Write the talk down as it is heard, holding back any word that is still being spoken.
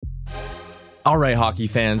All right, hockey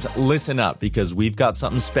fans, listen up because we've got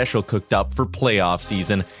something special cooked up for playoff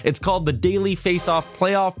season. It's called the Daily Face-Off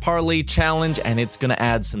Playoff Parlay Challenge, and it's going to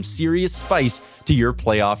add some serious spice to your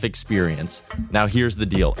playoff experience. Now, here's the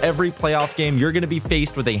deal. Every playoff game, you're going to be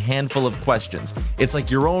faced with a handful of questions. It's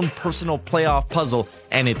like your own personal playoff puzzle,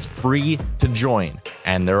 and it's free to join.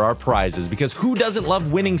 And there are prizes, because who doesn't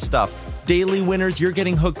love winning stuff? Daily winners, you're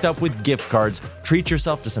getting hooked up with gift cards. Treat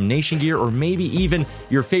yourself to some Nation gear or maybe even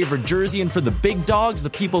your favorite jersey. And for the big dogs, the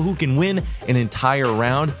people who can win an entire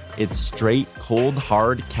round, it's straight, cold,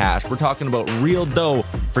 hard cash. We're talking about real dough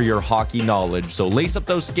for your hockey knowledge. So lace up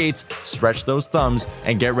those skates, stretch those thumbs,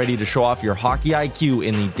 and get ready to show off your hockey IQ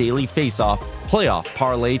in the Daily Face-Off Playoff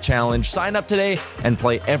Parlay Challenge. Sign up today and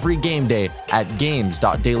play every game day at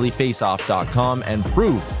games.dailyfaceoff.com and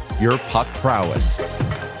prove your puck prowess.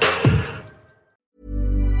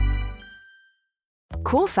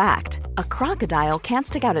 Cool fact, a crocodile can't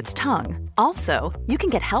stick out its tongue. Also, you can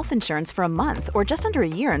get health insurance for a month or just under a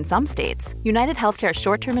year in some states. United Healthcare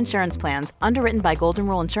short-term insurance plans, underwritten by Golden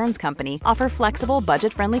Rule Insurance Company, offer flexible,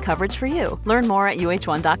 budget-friendly coverage for you. Learn more at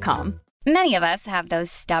uh1.com. Many of us have those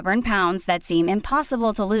stubborn pounds that seem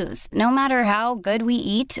impossible to lose, no matter how good we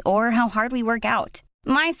eat or how hard we work out.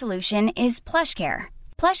 My solution is PlushCare.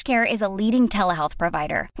 PlushCare is a leading telehealth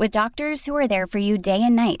provider with doctors who are there for you day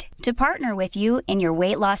and night to partner with you in your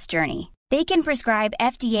weight loss journey. They can prescribe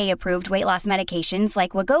FDA-approved weight loss medications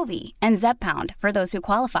like Wegovy and Zepbound for those who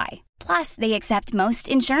qualify. Plus, they accept most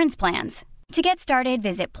insurance plans. To get started,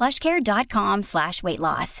 visit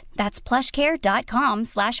plushcare.com/weightloss. That's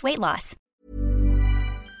plushcare.com/weightloss.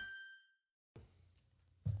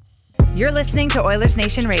 You're listening to Oilers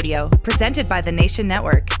Nation Radio, presented by the Nation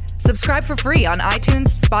Network. Subscribe for free on iTunes,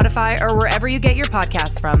 Spotify, or wherever you get your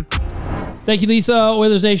podcasts from. Thank you, Lisa.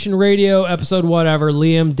 Oilers Nation Radio, episode whatever.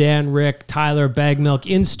 Liam, Dan, Rick, Tyler, Bagmilk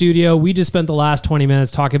in studio. We just spent the last 20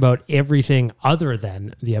 minutes talking about everything other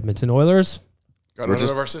than the Edmonton Oilers. Got out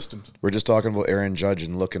of our systems. We're just talking about Aaron Judge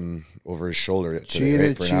and looking over his shoulder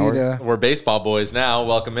today, for an hour. We're baseball boys now.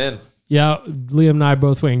 Welcome in. Yeah, Liam and I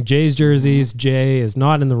both wearing Jay's jerseys. Jay is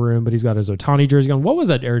not in the room, but he's got his Ohtani jersey on. What was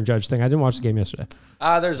that Aaron Judge thing? I didn't watch the game yesterday.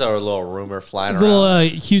 There's a little rumor flying around. There's a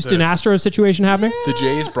little Houston Astros situation happening. The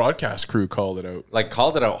Jays broadcast crew called it out.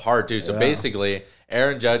 Called it out hard, too. So basically,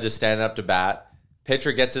 Aaron Judge is standing up to bat.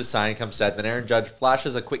 Pitcher gets his sign, comes set. Then Aaron Judge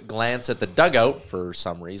flashes a quick glance at the dugout for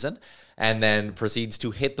some reason, and then proceeds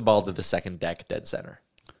to hit the ball to the second deck, dead center.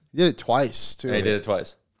 He did it twice, too. Yeah, he did it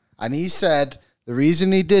twice. And he said the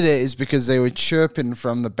reason he did it is because they were chirping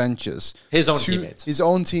from the benches. His own teammates. His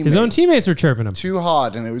own teammates. His own teammates were chirping him. Too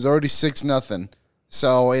hard, and it was already 6-0.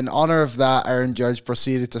 So in honor of that, Aaron Judge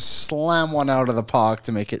proceeded to slam one out of the park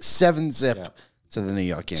to make it 7-0 to the New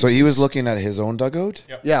York Yankees. So he was looking at his own dugout?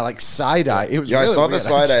 Yep. Yeah, like side-eye. It was really I saw weird, the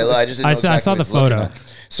side-eye. I just didn't know I saw the photo.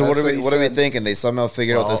 So what are we thinking? They somehow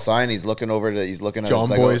figured out the sign. He's looking over to. He's looking at. John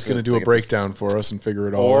Boy's going to do a breakdown for us and figure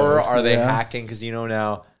it all out. Or are they hacking? Because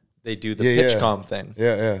now they do the pitch comm thing.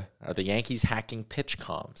 Yeah. Are the Yankees hacking pitch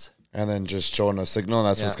comms? And then just showing a signal, and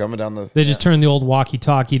that's what's coming down the... They just turned the old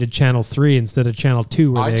walkie-talkie to Channel 3 instead of Channel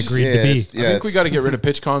 2 where they agreed to be. I think we got to get rid of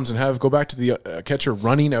pitch comms and go back to the catcher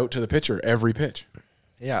running out to the pitcher every pitch.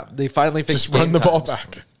 Yeah, they finally fixed just run the ball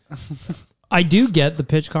back. I do get the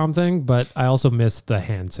pitch comm thing, but I also miss the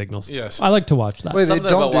hand signals. Yes. I like to watch that. Wait, Something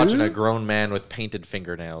about watching a grown man with painted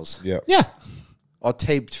fingernails. Yeah. Or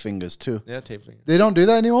taped fingers, too. Yeah, taped fingers. They don't do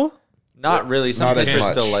that anymore? Not really. Some Not pitchers as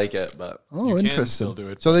much. still like it, but... Oh, interesting. Still do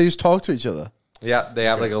it. So they just talk to each other? Yeah, they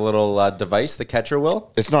have a little device, the catcher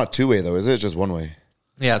will. It's not two-way, though, is it? It's just one-way.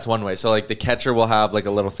 Yeah, it's one way. So, the catcher will have,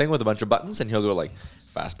 a little thing with a bunch of buttons, and he'll go,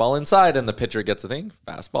 fastball inside, and the pitcher gets the thing,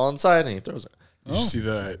 fastball inside, and he throws it.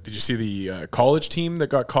 Did you see the college team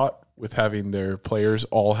that got caught with having their players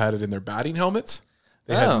all had it in their batting helmets?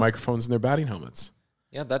 They had microphones in their batting helmets.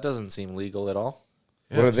 Yeah, that doesn't seem legal at all.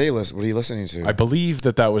 Yes. What are you listening to? I believe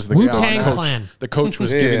that was the Wu-Tang coach. Clan. The coach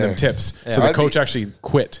was giving them tips. Yeah. So the coach actually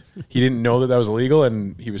quit. He didn't know that was illegal,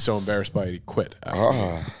 and he was so embarrassed by it, he quit.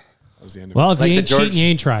 That was the end of it. Well, if you ain't cheating, you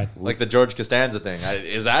ain't tried. Like the George Costanza thing.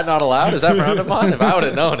 Is that not allowed? Is that frowned upon? If I would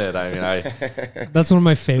have known it, That's one of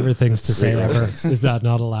my favorite things to say ever. Is that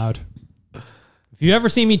not allowed? If you ever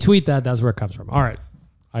see me tweet that, that's where it comes from. All right.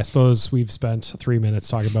 I suppose we've spent 3 minutes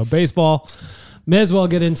talking about baseball. May as well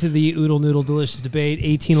get into the Oodle Noodle Delicious debate.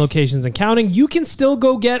 18 locations and counting. You can still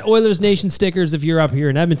go get Oilers Nation stickers if you're up here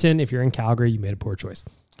in Edmonton. If you're in Calgary, you made a poor choice.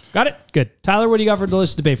 Got it? Good. Tyler, what do you got for a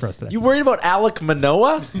delicious debate for us today? You worried about Alec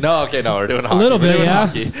Manoah? No, we're doing hockey. A little bit, yeah.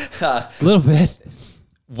 Hockey. A little bit.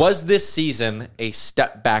 Was this season a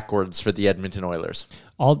step backwards for the Edmonton Oilers?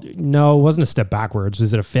 No, it wasn't a step backwards.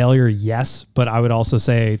 Was it a failure? Yes, but I would also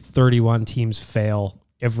say 31 teams fail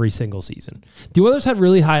every single season. The Oilers had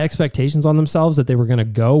really high expectations on themselves that they were going to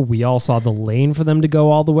go. We all saw the lane for them to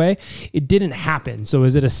go all the way. It didn't happen. So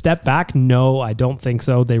is it a step back? No, I don't think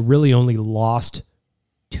so. They really only lost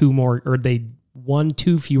they won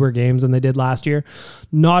 2 fewer games than they did last year.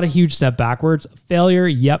 Not a huge step backwards. Failure,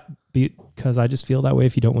 yep, because I just feel that way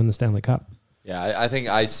if you don't win the Stanley Cup. Yeah, I think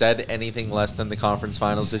I said anything less than the conference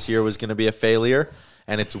finals this year was going to be a failure,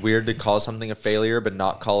 and it's weird to call something a failure but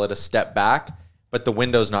not call it a step back. But the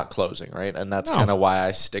window's not closing, right? And that's kind of why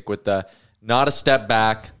I stick with the not a step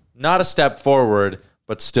back, not a step forward,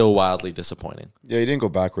 but still wildly disappointing. Yeah, he didn't go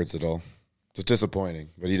backwards at all. It's disappointing,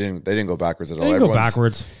 but they didn't go backwards at all. They didn't go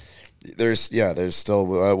backwards. There's still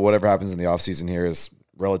whatever happens in the offseason here is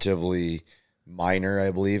relatively minor,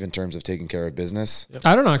 I believe, in terms of taking care of business. Yep.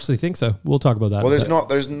 I don't actually think so. We'll talk about that. Well,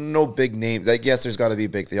 there's no big name. Like, yes, there's got to be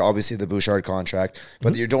big. Obviously, the Bouchard contract,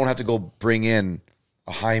 but you don't have to go bring in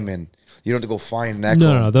a Hyman. You don't have to go find an Echo.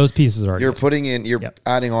 No, those pieces are. You're putting in. You're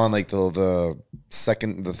adding on like the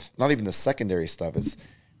not even the secondary stuff. It's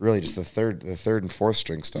really just the third and fourth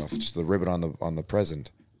string stuff. Just the ribbon on the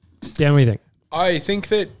present. Dan, what do you think? I think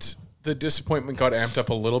that the disappointment got amped up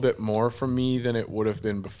a little bit more from me than it would have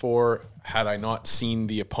been before had I not seen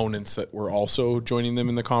the opponents that were also joining them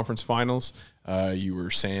in the conference finals. You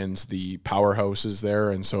were sans the powerhouses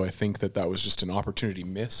there, and so I think that was just an opportunity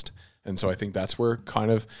missed. And so I think that's where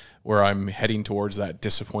I'm heading towards that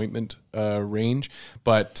disappointment range.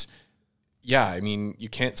 But yeah, I mean, you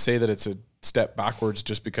can't say that it's a step backwards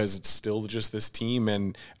just because it's still just this team.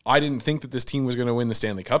 And I didn't think that this team was going to win the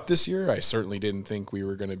Stanley Cup this year. I certainly didn't think we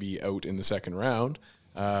were going to be out in the second round.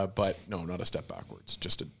 But no, not a step backwards.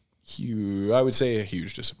 Just I would say a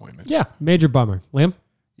huge disappointment. Yeah, major bummer. Liam?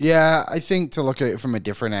 Yeah, I think to look at it from a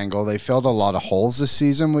different angle, they filled a lot of holes this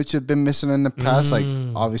season, which have been missing in the past. Like,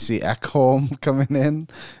 obviously, Ekholm coming in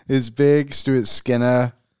is big. Stuart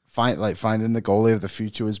Skinner finding the goalie of the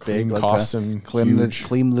future was big. Clean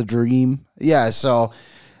the dream. Yeah, so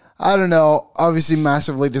I don't know. Obviously,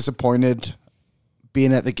 massively disappointed.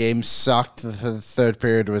 Being at the game sucked. The third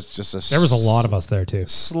period was just there was a lot of us there too.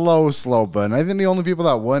 Slow burn. I think the only people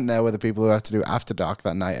that weren't there were the people who have to do after dark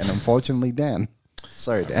that night, and unfortunately, Dan.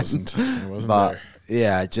 Sorry, Dan. I wasn't but, there.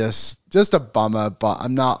 Yeah, just a bummer, but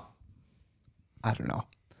I'm not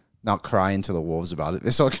crying to the wolves about it.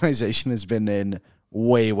 This organization has been in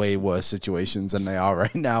way worse situations than they are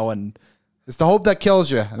right now, and it's the hope that kills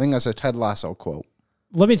you. I think that's a Ted Lasso quote.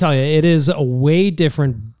 Let me tell you, it is a way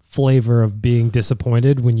different flavor of being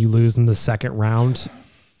disappointed when you lose in the second round,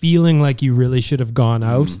 feeling like you really should have gone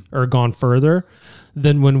out or gone further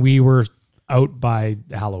than when we were out by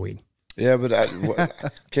Halloween. Yeah, but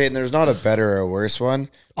okay, and there's not a better or a worse one.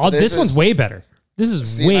 This one's way better. This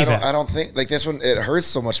is way better. I don't think like this one. It hurts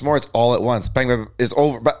so much more. It's all at once. Bang, bang, it's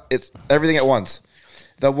over. But it's everything at once.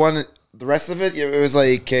 The rest of it, it was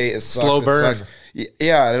like okay, it sucks, slow burn.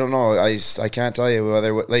 Yeah, I don't know. I can't tell you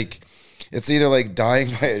whether like. It's either like dying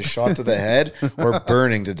by a shot to the head or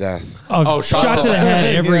burning to death. Oh, shot to the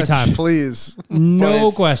head every time. Please.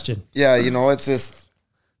 No question. Yeah, it's just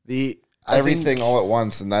everything all at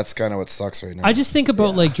once, and that's kind of what sucks right now. I just think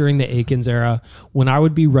about like during the Aikens era when I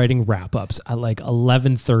would be writing wrap-ups at like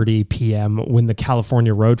 11:30 p.m. when the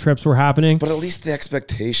California road trips were happening. But at least the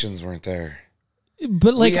expectations weren't there.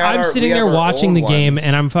 But like I'm sitting there watching the game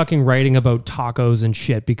and I'm fucking writing about tacos and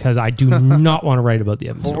shit because I do not want to write about the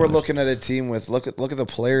Edmonton. Well, we're looking at a team with look at the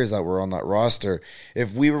players that were on that roster.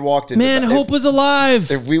 If we walked into hope was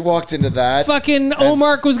alive. If we walked into that, fucking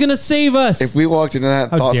Omar was gonna save us. If we walked into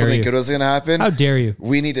that and thought something good was gonna happen, how dare you?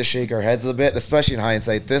 We need to shake our heads a bit, especially in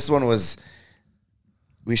hindsight. This one was.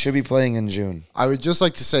 We should be playing in June. I would just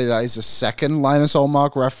like to say that is the second Linus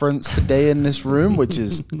Ullmark reference today in this room, which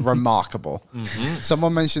is remarkable. Mm-hmm.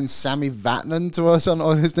 Someone mentioned Sami Vatanen to us on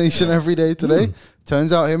Oilers Nation every day today.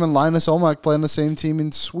 Turns out him and Linus Ullmark play on the same team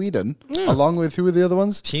in Sweden, along with who were the other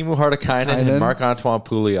ones? Teemu Hartikainen and Marc-Antoine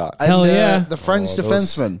Pouliot. Hell yeah. The French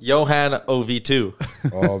defenseman. Johan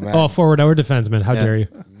OV2. Oh, man. Oh, forward or defenseman. How dare you?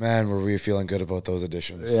 Man, were we feeling good about those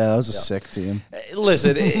additions. Yeah, that was a sick team.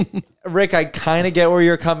 Listen, Rick, I kind of get where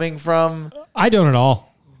you're coming from. I don't at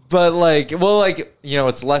all. But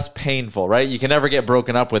it's less painful, right? You can never get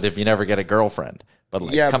broken up with if you never get a girlfriend. But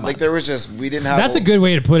come on. There was just, we didn't have. That's a good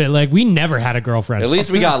way to put it. Like, we never had a girlfriend. At least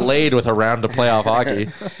we got laid with a round of playoff hockey.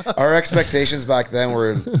 Our expectations back then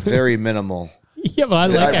were very minimal. Yeah, but I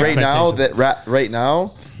like right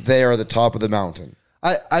now, they are the top of the mountain.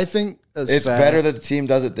 I think it's better that the team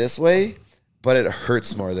does it this way, but it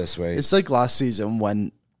hurts more this way. It's like last season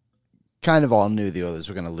when kind of all knew the Oilers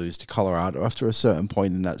were going to lose to Colorado after a certain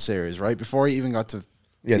point in that series, right? Before he even got to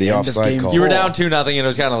the end of offside game call. You were 4. down 2-0, and it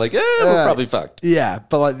was kind of like, we're probably fucked. Yeah,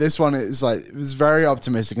 but like this one, it was very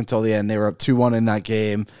optimistic until the end. They were up 2-1 in that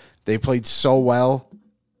game. They played so well.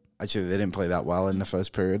 Actually, they didn't play that well in the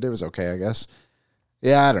first period. It was okay, I guess.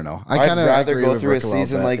 Yeah, I don't know. I'd rather go through a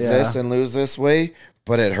season like this and lose this way,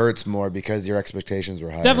 but it hurts more because your expectations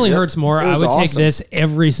were higher. Definitely hurts more. I would take this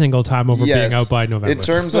every single time over being out by November. In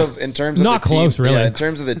terms of not the close, team, really. Yeah, in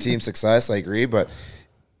terms of the team success, I agree, but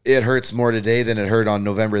it hurts more today than it hurt on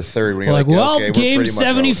November 3rd. When you're like, okay, game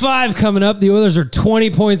 75 coming up. The Oilers are 20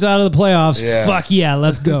 points out of the playoffs. Yeah. Fuck yeah,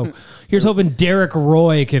 let's go. Here's hoping Derek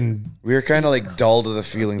Roy can. We were kind of like dull to the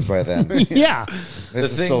feelings by then. Yeah.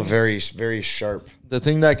 This is still very, very sharp. The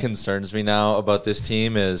thing that concerns me now about this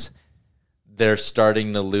team is they're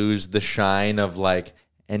starting to lose the shine of like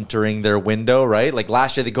entering their window, right? Like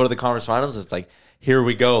last year they go to the conference finals. It's like, here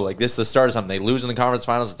we go. Like this is the start of something. They lose in the conference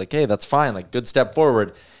finals. It's like, hey, that's fine. Like good step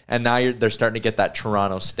forward. And now they're starting to get that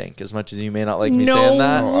Toronto stink. As much as you may not like me saying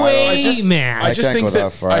that, I just think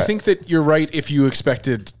I think that you're right if you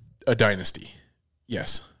expected a dynasty.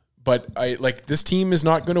 Yes. But I like this team is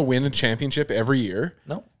not going to win a championship every year.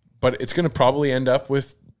 No. But it's going to probably end up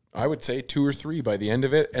with, I would say, 2 or 3 by the end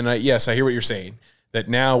of it. And I hear what you're saying, that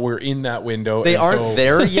now we're in that window. They aren't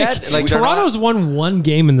there yet. Like Toronto's won one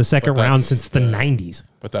game in the second round since the 90s.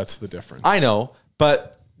 But that's the difference. I know,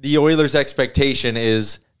 but the Oilers' expectation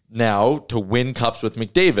is now to win cups with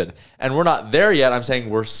McDavid. And we're not there yet. I'm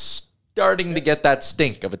saying we're starting to get that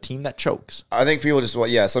stink of a team that chokes. I think people just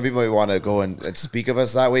want, some people want to go and speak of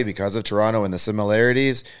us that way because of Toronto and the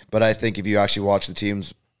similarities. But I think if you actually watch the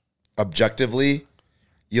teams objectively,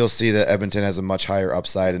 you'll see that Edmonton has a much higher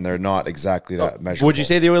upside and they're not exactly that measurable. Would you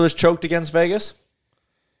say the Oilers choked against Vegas?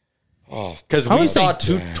 Because we saw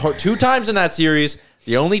two times in that series.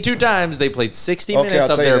 The only 2 times they played 60 minutes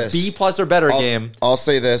of their B+ or better game. I'll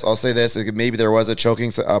say this. Maybe there was a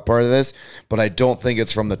choking part of this, but I don't think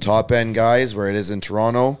it's from the top end guys where it is in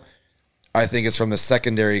Toronto. I think it's from the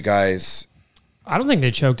secondary guys. I don't think they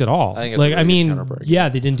choked at all. I think it's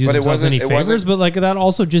they didn't do themselves any favors, but like that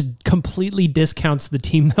also just completely discounts the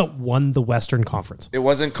team that won the Western Conference. It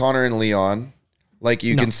wasn't Connor and Leon. Like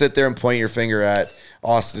you can sit there and point your finger at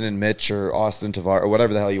Austin and Mitch or Austin Tavar or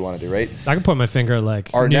whatever the hell you want to do, right? I can point my finger at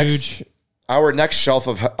like our next shelf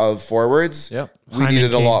of forwards. Yep. We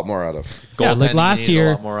needed a lot more out of. Yeah, like last year,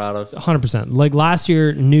 a lot more out of 100%. Like last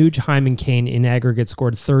year, Nuge, Hyman, Kane in aggregate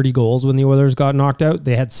scored 30 goals when the Oilers got knocked out.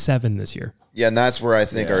 They had 7 this year. Yeah, and that's where I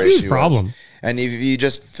think our issue problem. is. And if you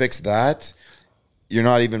just fix that, you're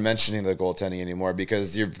not even mentioning the goaltending anymore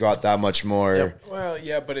because you've got that much more. Yep. Well,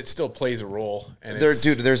 yeah, but it still plays a role. And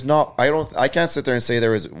there's not. I can't sit there and say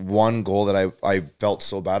there was one goal that I felt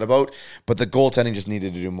so bad about, but the goaltending just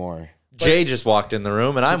needed to do more. Jay just walked in the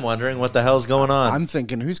room, and I'm wondering what the hell's going on. I'm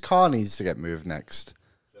thinking, whose car needs to get moved next?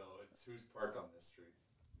 So it's who's parked on this street.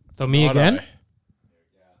 So me again?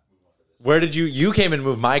 Where did you came and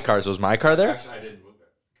moved my car? So was my car there? Actually, I didn't move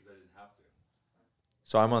it because I didn't have to.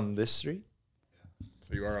 So I'm on this street?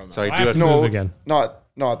 So you are on that. So I I do have have to to move again. Not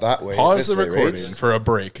that way. Pause the This way, recording right? for a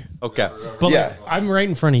break. Okay. But Yeah. like, I'm right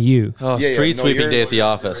in front of you. Oh, Yeah, street no, sweeping you're- day at the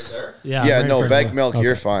office. Yeah, Yeah, I'm right no, in front bag of you. milk, Okay.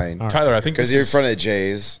 you're fine. Tyler, I think Because this you're in is- front of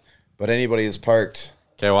Jay's, but anybody is parked.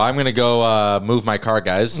 Okay, well, I'm going to go move my car,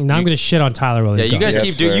 guys. Now I'm going to shit on Tyler while Yeah, he's you gone. guys Yeah, keep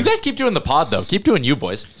that's doing. fair. You guys keep doing the pod though. Keep doing you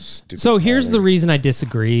boys. Stupid So here's Tyler. the reason I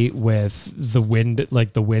disagree with the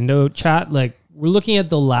window chat. Like we're looking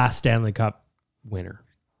at the last Stanley Cup winner,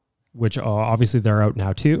 which obviously they're out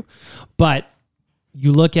now too. But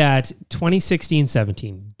you look at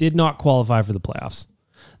 2016-17, did not qualify for the playoffs.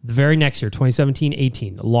 The very next year,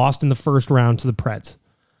 2017-18, lost in the first round to the Preds.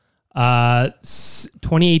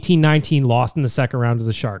 2018-19, lost in the second round to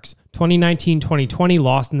the Sharks. 2019-2020,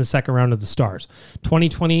 lost in the second round of the Stars.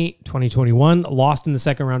 2020-2021, lost in the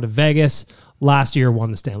second round of Vegas. Last year,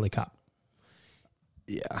 won the Stanley Cup.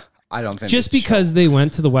 Yeah, I don't think Just because they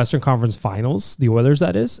went to the Western Conference Finals, the Oilers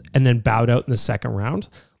that is, and then bowed out in the second round,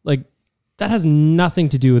 like that has nothing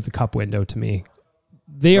to do with the cup window to me.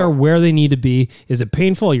 They are where they need to be. Is it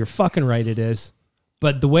painful? You're fucking right, it is.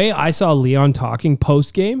 But the way I saw Leon talking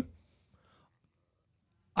post-game,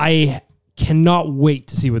 I cannot wait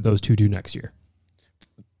to see what those two do next year.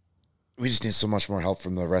 We just need so much more help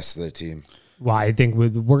from the rest of the team. Well, I think we're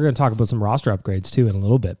going to talk about some roster upgrades too in a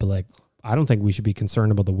little bit, but like, I don't think we should be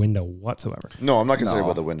concerned about the window whatsoever. No, I'm not concerned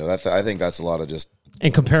about the window. I think that's a lot of just.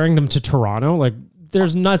 And comparing them to Toronto, like,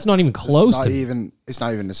 it's not even close to. It's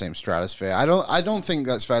not even the same stratosphere. I don't think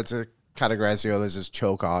that's fair to categorize the Oilers as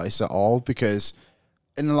choke artists at all because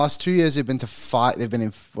in the last 2 years they've been to 5. They've been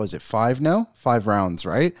in 5 now? 5 rounds,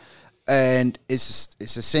 right? And it's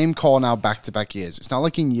the same call now back-to-back years. It's not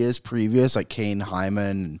like in years previous, like Kane,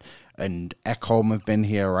 Hyman, and Ekholm have been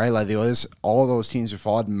here, right? Like the others, all of those teams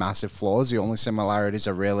before had massive flaws. The only similarities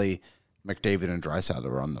are really McDavid and Draisaitl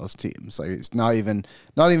are on those teams. Like it's not even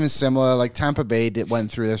similar. Like Tampa Bay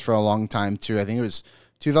went through this for a long time too. I think it was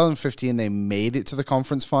 2015 they made it to the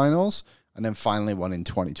conference finals and then finally won in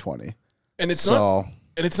 2020. And it's not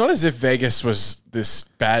as if Vegas was this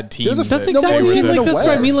bad team. That's exactly what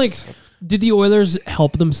I mean. Like, did the Oilers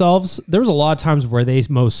help themselves? There was a lot of times where they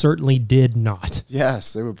most certainly did not.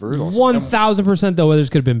 Yes, they were brutal. 1,000% the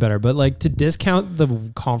Oilers could have been better, but like to discount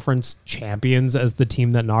the conference champions as the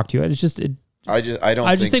team that knocked you out, it's just. I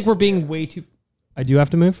just think we're being way too. I do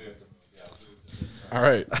have to move. All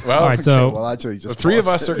right. Well, all right. So well, actually, just the three of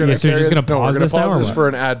us are going to pause this for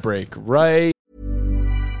an ad break, right?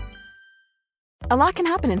 A lot can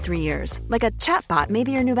happen in 3 years, like a chatbot may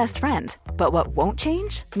be your new best friend. But what won't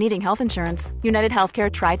change? Needing health insurance. United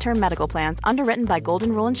Healthcare Tri-Term Medical Plans, underwritten by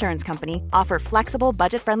Golden Rule Insurance Company, offer flexible,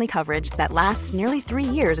 budget-friendly coverage that lasts nearly 3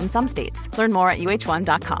 years in some states. Learn more at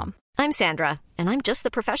uh1.com. I'm Sandra, and I'm just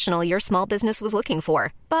the professional your small business was looking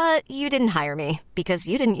for. But you didn't hire me because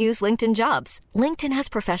you didn't use LinkedIn Jobs. LinkedIn has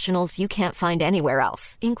professionals you can't find anywhere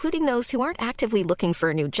else, including those who aren't actively looking for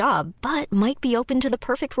a new job, but might be open to the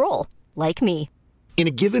perfect role, like me. In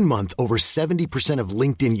a given month, over 70% of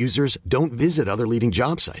LinkedIn users don't visit other leading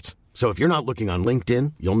job sites. So if you're not looking on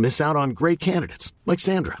LinkedIn, you'll miss out on great candidates like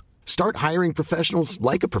Sandra. Start hiring professionals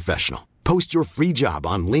like a professional. Post your free job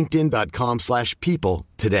on linkedin.com/people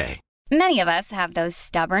today. Many of us have those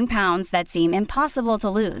stubborn pounds that seem impossible to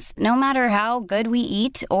lose, no matter how good we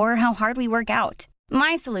eat or how hard we work out.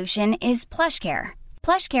 My solution is PlushCare.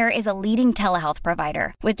 PlushCare is a leading telehealth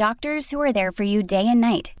provider with doctors who are there for you day and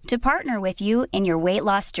night to partner with you in your weight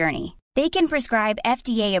loss journey. They can prescribe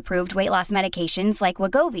FDA-approved weight loss medications like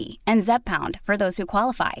Wegovy and Zepbound for those who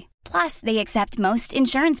qualify. Plus, they accept most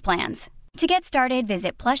insurance plans. To get started,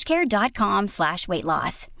 visit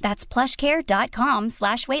plushcare.com/weightloss. That's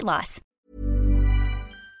plushcare.com/weightloss.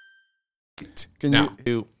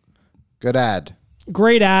 Good ad.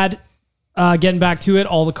 Great ad. Getting back to it,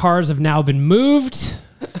 all the cars have now been moved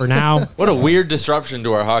for now. What a weird disruption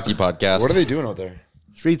to our hockey podcast. What are they doing out there?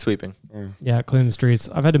 Street sweeping. Yeah, cleaning the streets.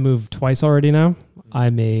 I've had to move twice already now.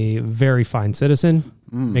 I'm a very fine citizen,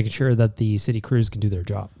 making sure that the city crews can do their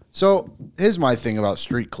job. So here's my thing about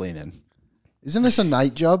street cleaning. Isn't this a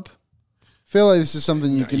night job? I feel like this is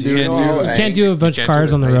something you can do. You can't do a bunch of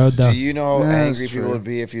cars on the road, though. Do you know how angry people would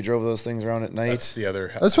be if you drove those things around at night? That's the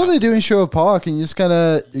other. That's what they do in Sherwood Park, and you just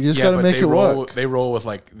gotta make it work. They roll with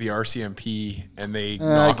like the RCMP, and they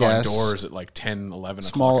knock on doors at like 10, 11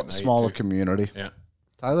 o'clock at night. Smaller community. Yeah.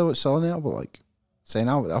 Tyler was selling it, but like saying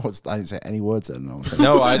out, I didn't say any words. I don't know.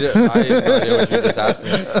 No, I did what you just asked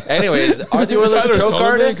me. Anyways, are the Oilers choke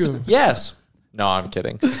artists? Yes. No, I'm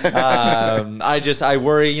kidding. I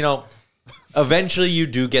worry, eventually you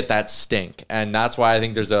do get that stink. And that's why I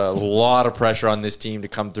think there's a lot of pressure on this team to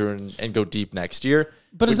come through and go deep next year.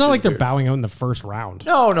 But it's not like they're bowing out in the first round.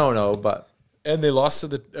 No, but... And they lost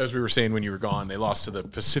to as we were saying when you were gone, they lost to the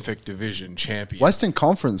Pacific Division champion. Western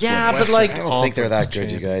Conference. Yeah, but like... I don't think they're that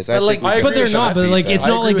good, you guys. But they're not. But like, it's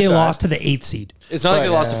not like they lost to the 8th seed. It's not like they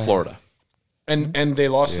lost to Florida. And they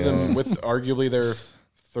lost to them with arguably their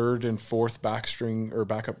third and fourth backup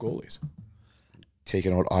goalies.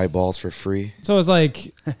 Taking out eyeballs for free. So it's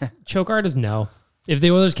like, choke artist, no. If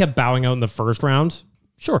the Oilers kept bowing out in the first round,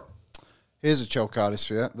 sure. Here's a choke artist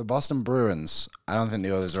for you. The Boston Bruins. I don't think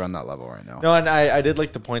the Oilers are on that level right now. No, and I did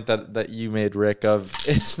like the point that you made, Rick, of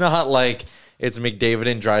it's not like it's McDavid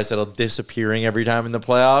and Draisaitl disappearing every time in the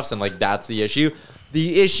playoffs, and like that's the issue.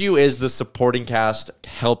 The issue is the supporting cast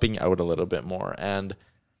helping out a little bit more. And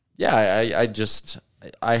yeah,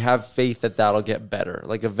 I have faith that that'll get better.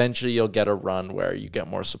 Like eventually you'll get a run where you get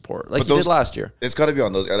more support, like you did last year. It's got to be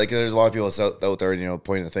on those. Like there's a lot of people out there,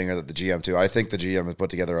 pointing the finger at the GM too. I think the GM has put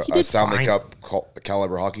together a Stanley Cup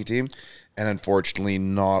caliber hockey team, and unfortunately,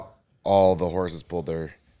 not all the horses pulled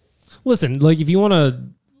their. Listen, like if you want to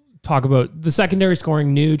talk about the secondary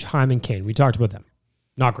scoring, Nuge, Hyman, Kane, we talked about them.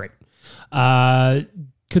 Not great.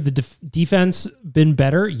 Could the defense been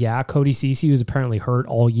better? Yeah, Cody Ceci was apparently hurt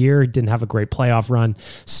all year. He didn't have a great playoff run.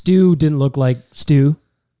 Stu didn't look like Stu.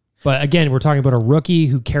 But again, we're talking about a rookie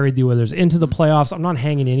who carried the Oilers into the playoffs. I'm not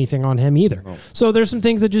hanging anything on him either. Oh. So there's some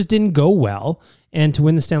things that just didn't go well. And to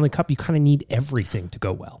win the Stanley Cup, you kind of need everything to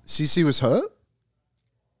go well. Ceci was hurt?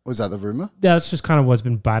 Was that the rumor? Yeah, that's just kind of what's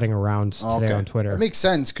been batting around today on Twitter. It makes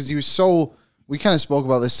sense because he was so We kind of spoke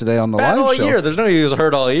about this today on the Bad live all show. year. There's no he was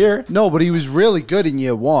hurt all year. No, but he was really good in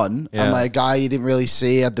year one. Yeah. And like a guy you didn't really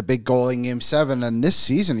see had the big goal in game 7. And this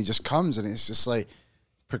season he just comes and it's just like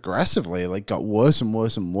progressively like got worse and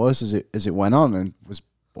worse and worse as it went on and was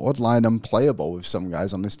borderline unplayable with some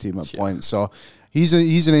guys on this team at points. So he's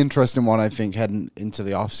an interesting one, I think, heading into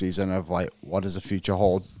the offseason of like what does the future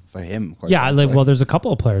hold for him? Well, there's a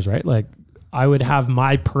couple of players, right? Like I would have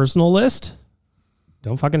my personal list.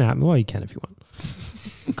 Don't fucking at me. Well, you can if you want.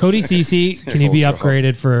 Cody Ceci, can he be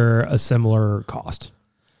upgraded for a similar cost?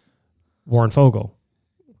 Warren Fogle,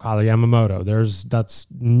 Kyler Yamamoto. That's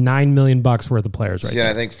 $9 million worth of players right See, and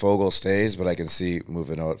I think Fogle stays, but I can see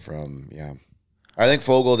moving out from, I think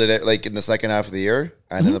Fogle did it like in the second half of the year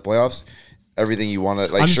and in the playoffs. Everything you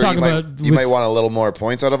wanted, like, sure, you might want a little more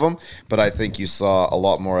points out of him, but I think you saw a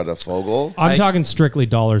lot more out of Fogle. I'm talking strictly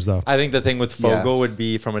dollars, though. I think the thing with Fogle would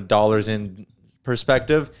be from a dollars in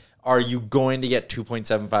perspective. Are you going to get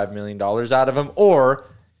 $2.75 million out of him? Or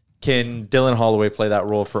can Dylan Holloway play that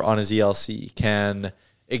role on his ELC? Can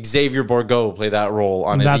Xavier Bourgault play that role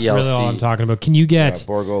on his ELC? That's really all I'm talking about. Can you get...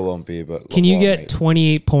 Bourgault won't be, but... Can you get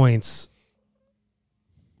 28 points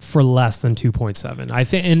for less than 2.7? I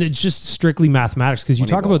think, and it's just strictly mathematics, because you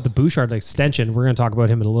talk about the Bouchard extension. We're going to talk about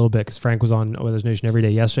him in a little bit, because Frank was on Oilers Nation every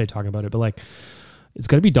day yesterday talking about it, but like, it's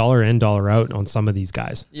going to be dollar in, dollar out on some of these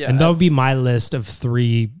guys. Yeah. And that would be my list of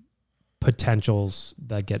 3 potentials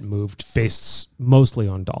that get moved based mostly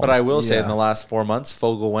on dollars. But I will say in the last 4 months,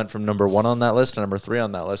 Fogle went from number 1 on that list to number 3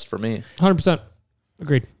 on that list for me. 100%.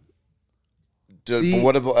 Agreed.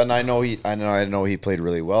 What about, and I know he played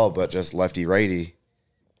really well, but just lefty righty,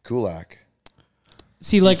 Kulak.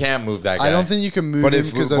 See, like, you can't move that guy. I don't think you can move him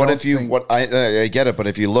because I get it, but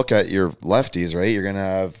if you look at your lefties, right, you're gonna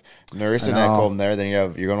have Nurse and Ekholm there, then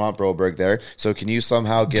you're gonna want Broberg there. So can you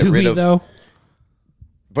somehow get rid of? Though?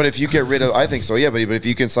 But if you get rid of, I think so, yeah. But if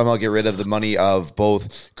you can somehow get rid of the money of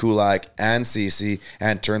both Kulak and Ceci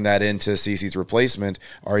and turn that into Ceci's replacement,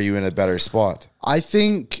 are you in a better spot? I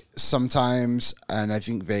think sometimes, and I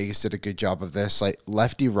think Vegas did a good job of this, like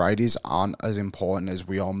lefty righties aren't as important as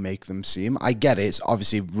we all make them seem. I get it. It's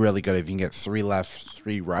obviously really good if you can get 3 left,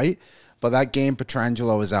 3 right. But that game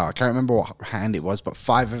Pietrangelo was out. I can't remember what hand it was, but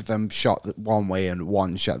 5 of them shot one way and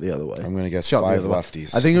 1 shot the other way. I'm going to guess 5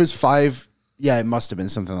 lefties. I think it was 5. Yeah, it must have been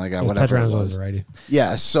something like that. Whatever it was. Righty.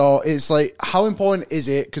 Yeah, so it's like, how important is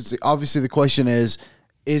it? Because obviously the question is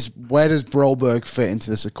where does Broberg fit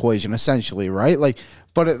into this equation, essentially, right? Like,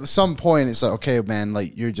 but at some point it's like, okay, man,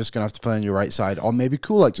 like you're just gonna have to play on your right side, or maybe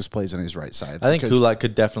Kulak just plays on his right side. I think Kulak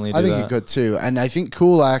could definitely do that. I think he could too, and I think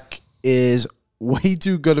Kulak is way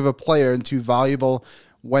too good of a player and too valuable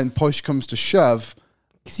when push comes to shove.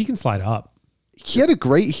 Because he can slide up. He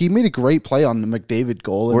made a great play on the McDavid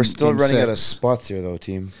goal. We're still running out of spots here, though,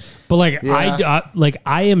 team. But like,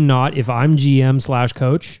 I am not. If I'm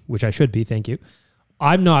GM/coach, which I should be, thank you.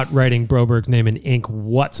 I'm not writing Broberg's name in ink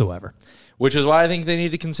whatsoever. Which is why I think they need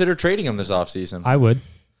to consider trading him this offseason. I would.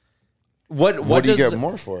 What do you get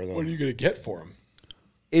more for, though? What are you going to get for him?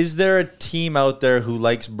 Is there a team out there who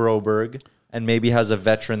likes Broberg and maybe has a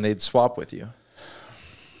veteran they'd swap with you?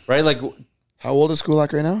 Right? Like, how old is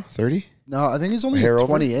Kulak right now? 30? No, I think he's only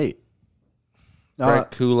 28. No,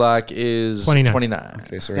 Brett Kulak is 29.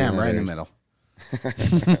 Okay, so damn, right in the middle.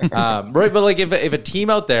 Right, but like if a team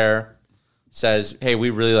out there says, hey,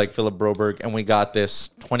 we really like Philip Broberg and we got this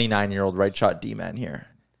 29-year-old right shot D-man here,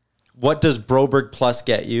 what does Broberg plus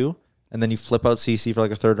get you? And then you flip out CC for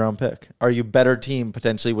like a 3rd-round pick. Are you a better team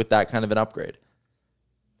potentially with that kind of an upgrade?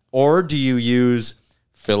 Or do you use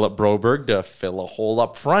Philip Broberg to fill a hole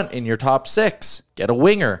up front in your top 6, get a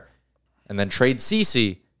winger, and then trade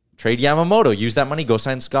CC, trade Yamamoto, use that money, go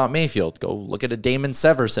sign Scott Mayfield, go look at a Damon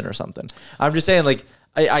Severson or something. I'm just saying, like,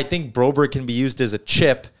 I think Broberg can be used as a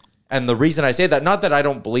chip. And the reason I say that, not that I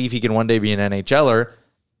don't believe he can one day be an NHLer,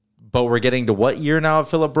 but we're getting to what year now of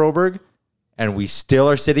Philip Broberg? And we still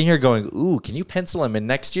are sitting here going, ooh, can you pencil him in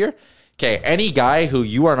next year? Okay, any guy who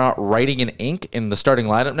you are not writing in ink in the starting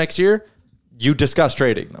lineup next year, you discuss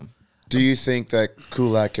trading them. Do you think that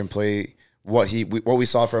Kulak can play what we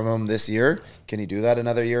saw from him this year? Can he do that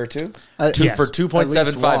another year or two? Yes. For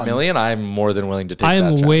 $2.75 million, I'm more than willing to take that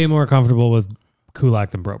chance. I am way more comfortable with Kulak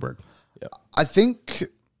than Broberg. Yeah. I think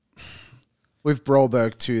with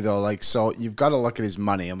Broberg too, though, like, so you've got to look at his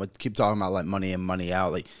money, and we keep talking about like money in, money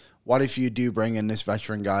out. Like, what if you do bring in this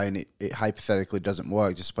veteran guy and it hypothetically doesn't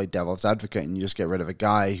work? Just play devil's advocate and you just get rid of a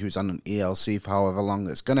guy who's on an ELC for however long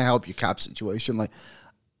that's going to help your cap situation. Like,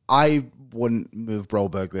 I wouldn't move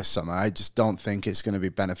Broberg this summer. I just don't think it's going to be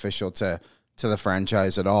beneficial to to the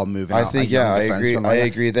franchise at all. Moving, I out think, a young I agree. defenseman I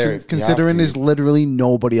agree there. Considering there's literally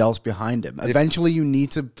nobody else behind him. Eventually, you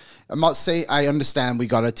need to. I'm not saying I understand we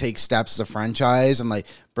got to take steps as a franchise and like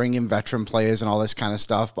bring in veteran players and all this kind of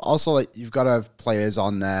stuff, but also like you've got to have players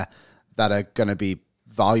on there that are going to be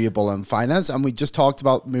valuable in finance. And we just talked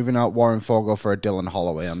about moving out Warren Fogle for a Dylan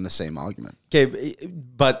Holloway on the same argument. Okay,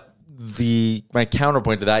 but my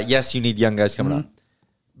counterpoint to that, yes, you need young guys coming up.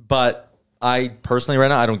 But I personally right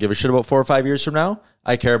now, I don't give a shit about 4 or 5 years from now.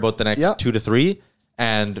 I care about the next 2 to 3.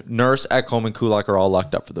 And Nurse, Ekholm, and Kulak are all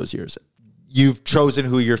locked up for those years. You've chosen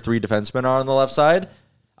who your 3 defensemen are on the left side.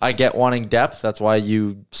 I get wanting depth. That's why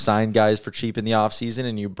you sign guys for cheap in the offseason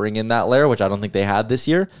and you bring in that layer, which I don't think they had this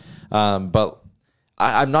year. But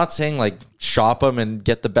I'm not saying like shop them and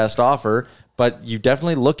get the best offer, but you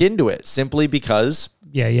definitely look into it simply because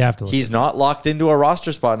you have to. He's not locked into a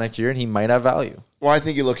roster spot next year and he might have value. Well, I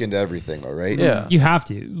think you look into everything, though, right? Yeah. You have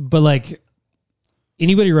to. But like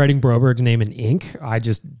anybody writing Broberg's name in ink, I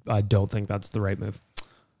don't think that's the right move.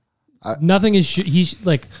 Nothing is,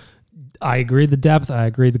 I agree the depth, I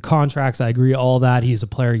agree the contracts, I agree all that. He's a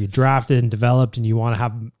player you drafted and developed and you want to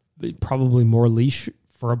have probably more leash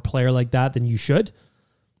for a player like that than you should.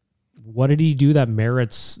 What did he do that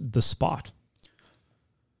merits the spot?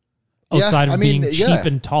 Outside of being cheap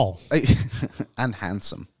and tall. And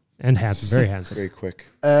handsome. Very handsome. Very quick.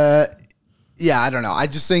 I don't know. I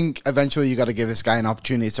just think eventually you got to give this guy an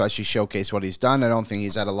opportunity to actually showcase what he's done. I don't think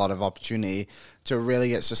he's had a lot of opportunity to really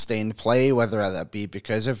get sustained play, whether that be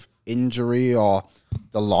because of injury or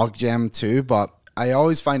the logjam too. But I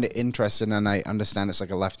always find it interesting, and I understand it's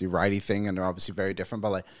like a lefty-righty thing, and they're obviously very different.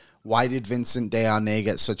 But like, why did Vincent Desharnais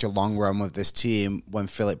get such a long run with this team when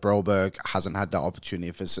Philip Broberg hasn't had that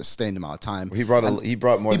opportunity for a sustained amount of time? He brought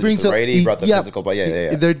more than just the righty. He brought the physical, but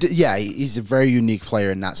he's a very unique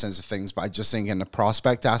player in that sense of things. But I just think in the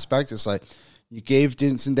prospect aspect, it's like you gave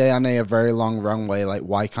Vincent Desharnais a very long runway. Like,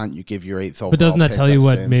 why can't you give your 8th overall? But doesn't that pick tell you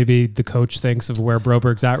what same? Maybe the coach thinks of where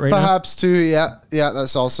Broberg's at right now? Perhaps too. Yeah.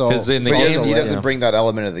 That's also because in the game he doesn't bring that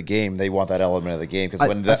element of the game. They want that element of the game because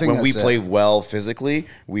when we play well physically,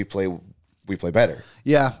 we play better.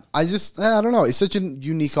 Yeah, I don't know. It's such a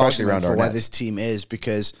unique argument for where this team is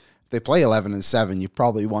because they play 11-7. You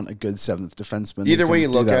probably want a good 7th defenseman. Either way you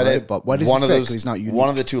look at it, but what is one of those? He's not unique. One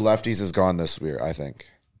of the 2 lefties is gone this year, I think.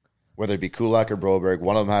 Whether it be Kulak or Broberg,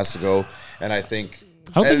 one of them has to go. And I think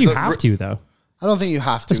I don't think you have to though. I don't think you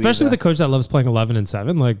have to, especially with a coach that loves playing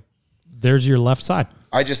 11-7. Like, there's your left side.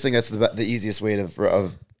 I just think that's the easiest way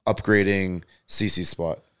of upgrading CC's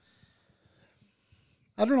spot.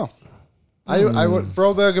 I don't know. I would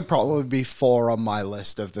Broberg would probably be 4 on my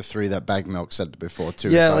list of the 3 that Bag Milk said before too.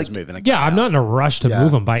 Yeah, if I was moving I'm not in a rush to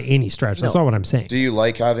move him by any stretch. That's not what I'm saying. Do you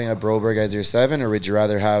like having a Broberg as your 7, or would you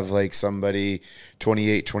rather have like somebody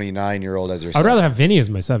 28, 29-year-old as your 7? I'd rather have Vinny as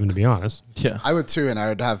my 7, to be honest. Yeah, I would too, and I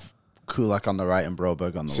would have Kulak on the right and Broberg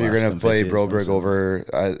on the left. So you're going to play Broberg over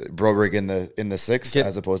Broberg in the 6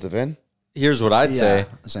 as opposed to Vin? Here's what I'd say.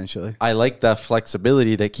 Essentially, I like the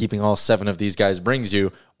flexibility that keeping all 7 of these guys brings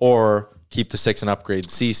you, or keep the 6 and upgrade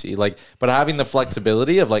CC. But having the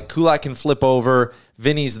flexibility of like Kulak can flip over,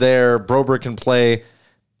 Vinny's there, Broberg can play.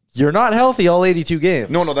 You're not healthy all 82 games.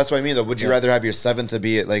 No, that's what I mean though. Would you rather have your 7th to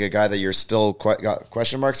be like a guy that you're still got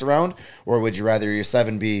question marks around, or would you rather your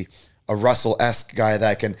 7 be a Russell-esque guy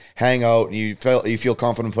that can hang out and you feel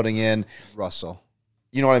confident putting in Russell?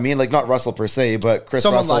 You know what I mean? Like not Russell per se, but Chris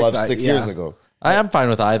Someone Russell like of that, 6 years ago. I am fine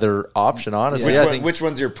with either option, honestly. Which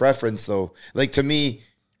one's your preference though? Like to me,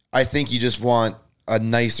 I think you just want a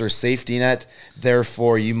nicer safety net.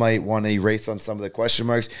 Therefore, you might want to erase on some of the question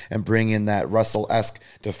marks and bring in that Russell-esque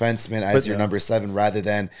defenseman as your number 7 rather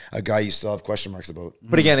than a guy you still have question marks about.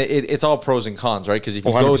 But again, it's all pros and cons, right? Because if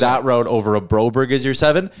you go that route over a Broberg as your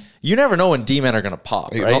 7, you never know when D-men are going to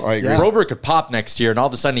pop, right? No, I agree. Broberg could pop next year, and all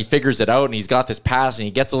of a sudden he figures it out, and he's got this pass, and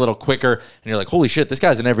he gets a little quicker, and you're like, holy shit, this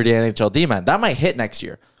guy's an everyday NHL D-man. That might hit next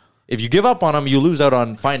year. If you give up on him, you lose out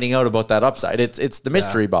on finding out about that upside. It's the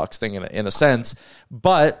mystery box thing in a sense.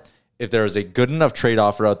 But if there is a good enough trade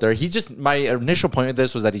offer out there, my initial point with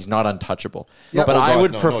this was that he's not untouchable. Yep. But I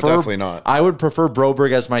would prefer definitely not. I would prefer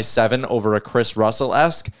Broberg as my 7 over a Chris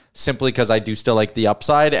Russell-esque, simply because I do still like the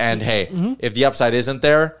upside. And hey, if the upside isn't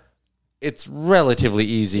there, it's relatively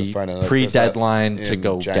easy pre-deadline to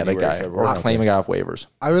go get a guy or claim a guy off waivers.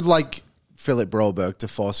 I would like Philip Broberg to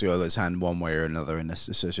force the Oilers' hand one way or another in this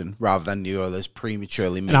decision, rather than the Oilers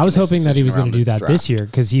prematurely making. And I was hoping that he was going to do that draft this year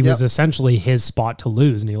because he was essentially his spot to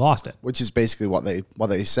lose, and he lost it. Which is basically what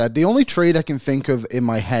they said. The only trade I can think of in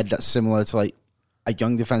my head that's similar to like a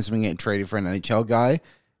young defenseman getting traded for an NHL guy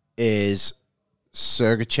is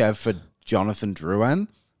Sergachev for Jonathan Drouin.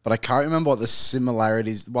 but I can't remember what the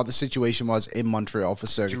situation was in Montreal for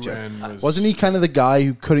Sergachev. Wasn't he kind of the guy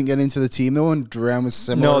who couldn't get into the team though, and Drouin was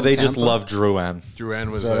similar? No, they just love Drouin.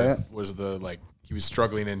 Drouin was he was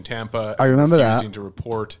struggling in Tampa. I remember that. Refusing to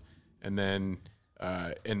report, and then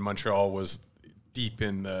in Montreal was deep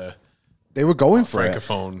in the. They were going for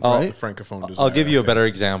Francophone, right? The Francophone desire, I'll give you a better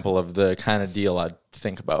example of the kind of deal I'd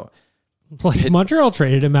think about. Like Montreal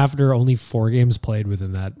traded him after only 4 games played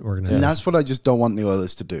within that organization. And that's what I just don't want the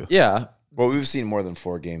Oilers to do. Yeah. Well, we've seen more than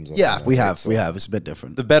 4 games. Yeah, we have. It's a bit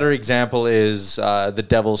different. The better example is the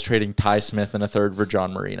Devils trading Ty Smith and a third for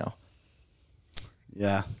John Marino.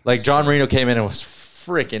 Yeah. Like John Marino came in and was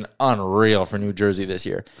freaking unreal for New Jersey this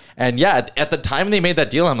year. And yeah, at the time they made that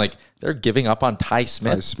deal, I'm like, they're giving up on Ty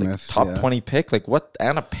Smith, like top 20 pick. Like what?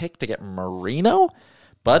 And a pick to get Marino?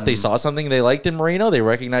 But they saw something they liked in Marino. They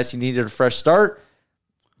recognized he needed a fresh start.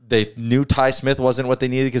 They knew Ty Smith wasn't what they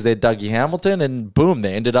needed because they had Dougie Hamilton. And boom,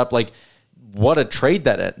 they ended up like, what a trade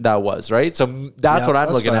that was, right? So that's what I'm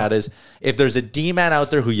looking at is if there's a D-man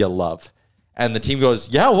out there who you love and the team goes,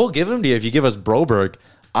 yeah, we'll give him to you if you give us Broberg.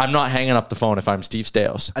 I'm not hanging up the phone if I'm Steve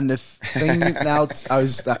Staios. And the thing now,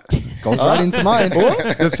 that goes right into mine.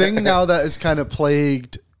 The thing now that is kind of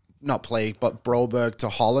not plagued, but Broberg to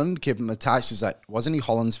Holland, keep him attached, is that wasn't he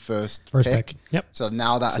Holland's first pick? Yep. So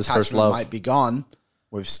now that attachment might be gone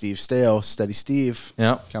with Steve Staios, Steady Steve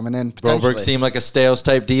coming in. Broberg seemed like a Staios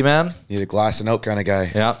type D-man. Need a glass and out kind of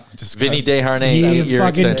guy. Yeah. Just Vinny Desharnais, 8-year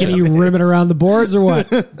extension. Can you rim it around the boards or what?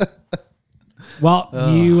 Well,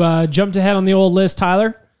 you jumped ahead on the old list,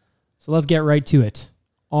 Tyler. So let's get right to it.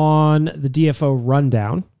 On the DFO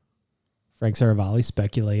rundown, Frank Saravalli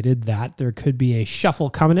speculated that there could be a shuffle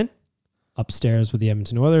coming in upstairs with the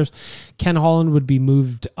Edmonton Oilers. Ken Holland would be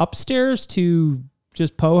moved upstairs to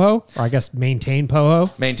just Poho, or I guess maintain Poho.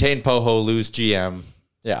 Maintain Poho, lose GM.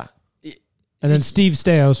 Yeah. And then Steve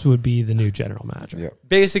Staios would be the new general manager. Yeah.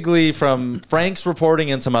 Basically, from Frank's reporting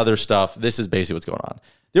and some other stuff, this is basically what's going on.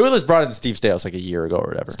 The Oilers brought in Steve Staios like a year ago or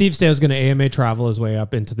whatever. Steve Staios is going to AMA travel his way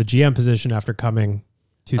up into the GM position after coming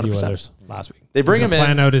to 100%. The Oilers last week. They bring him in.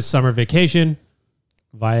 Plan out his summer vacation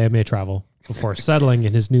via AMA travel before settling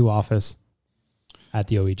in his new office at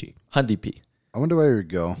the OEG. Hundy P. I wonder where he would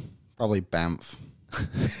go. Probably Banff.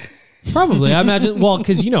 Probably, I imagine. Well,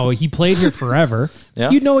 because he played here forever. Yeah.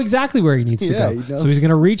 You'd know exactly where he needs to go. So he's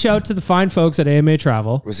going to reach out to the fine folks at AMA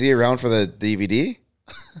Travel. Was he around for the DVD?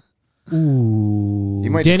 Ooh,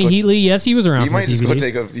 Danny Heatley. Yes, he was around. He might just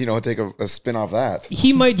DVD. go take a spin off that.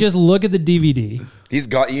 He might just look at the DVD. He's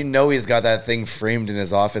got that thing framed in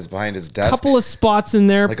his office behind his desk. Couple of spots in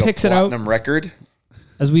there, like picks a it out. platinum record.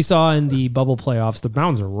 As we saw in the bubble playoffs, the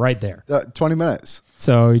mountains are right there. 20 minutes.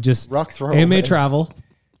 So you just rock throw AMA away. Travel.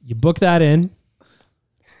 You book that in,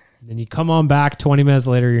 then you come on back 20 minutes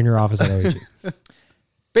later, you're in your office at OEG.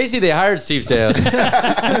 Basically, they hired Steve Staios.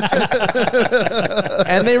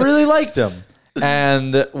 And they really liked him.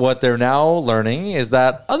 And what they're now learning is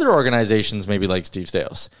that other organizations maybe like Steve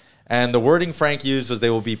Staios. And the wording Frank used was they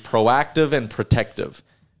will be proactive and protective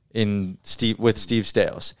with Steve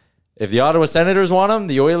Staios. If the Ottawa Senators want him,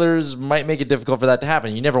 the Oilers might make it difficult for that to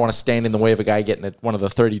happen. You never want to stand in the way of a guy getting one of the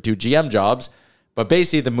 32 GM jobs. But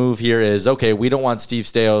basically the move here is, okay, we don't want Steve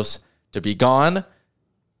Staios to be gone.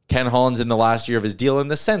 Ken Holland's in the last year of his deal,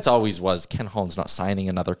 and the sense always was Ken Holland's not signing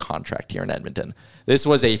another contract here in Edmonton. This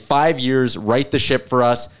was a 5 years, right the ship for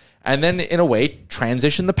us, and then in a way,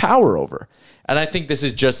 transition the power over. And I think this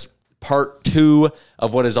is just part 2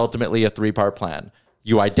 of what is ultimately a 3-part plan.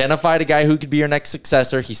 You identified a guy who could be your next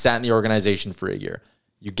successor. He sat in the organization for a year.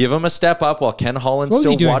 You give him a step up while Ken Holland's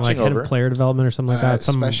still watching over. Head of player development or something like that?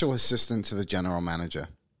 Special assistant to the general manager.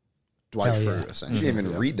 Dwight Fruit, essentially. You didn't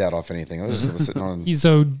even read that off anything. I was just sitting on. He's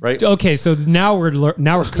so right. Okay, so now we're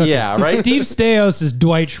cooking. Yeah, right. Steve Staios is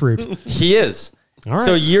Dwight Schrute. He is. All right.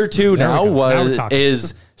 So year 2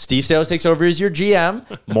 is Steve Staios takes over as your GM,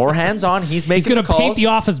 more hands on. He's making going to paint the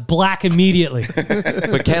office black immediately.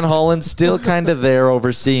 But Ken Holland's still kind of there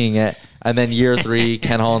overseeing it. And then year 3,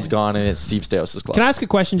 Ken Holland's gone, and it's Steve Staios' club. Can I ask a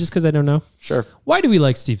question just because I don't know? Sure. Why do we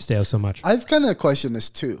like Steve Staios so much? I've kind of questioned this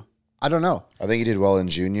too. I don't know. I think he did well in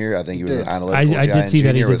junior. I think he was an analytical guy. I did see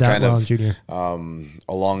that he did that well in junior.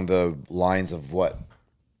 Along the lines of what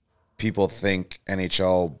people think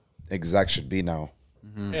NHL exec should be now.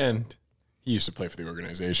 Mm-hmm. And he used to play for the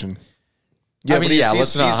organization. Yeah,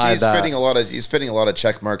 let's not hide that. He's fitting a lot of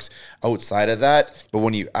check marks outside of that. But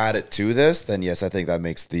when you add it to this, then yes, I think that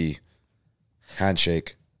makes the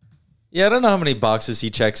handshake. Yeah, I don't know how many boxes he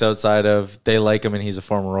checks outside of they like him and he's a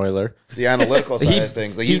former Oiler. The analytical side of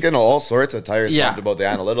things. Like he's getting all sorts of tires talked about the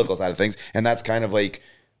analytical side of things. And that's kind of like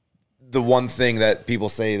the one thing that people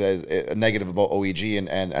say that is a negative about OEG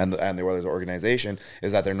and the Oilers organization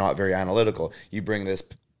is that they're not very analytical. You bring this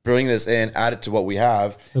in, add it to what we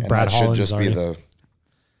have, and Brad that should Holland just be the.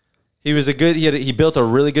 He built a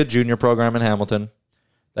really good junior program in Hamilton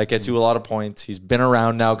that gets you a lot of points. He's been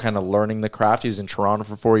around now, kind of learning the craft. He was in Toronto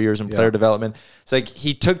for 4 years in player development. It's like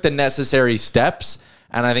he took the necessary steps,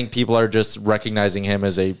 and I think people are just recognizing him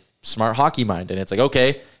as a smart hockey mind. And it's like,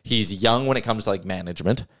 okay, he's young when it comes to like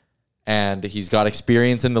management. And he's got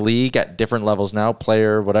experience in the league at different levels now,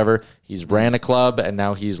 player, whatever. He's ran a club, and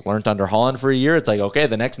now he's learned under Holland for a year. It's like, okay,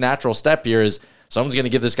 the next natural step here is someone's going to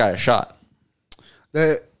give this guy a shot.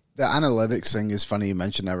 The analytics thing is funny you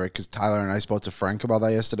mentioned that, Rick, because Tyler and I spoke to Frank about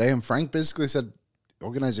that yesterday, and Frank basically said the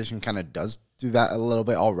organization kind of does do that a little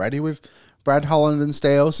bit already with Brad Holland and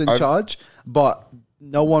Staios in charge, but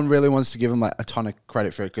no one really wants to give him like a ton of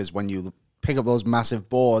credit for it, because when you pick up those massive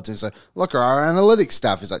boards and say, look, our analytics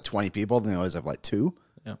staff is like 20 people, then they always have like 2.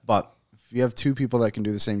 Yeah. But if you have 2 people that can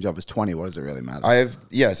do the same job as 20, what does it really matter?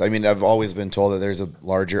 I've always been told that there's a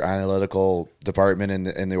larger analytical department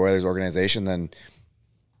in the Oilers organization than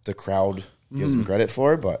the crowd gives them credit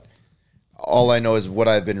for. But all I know is what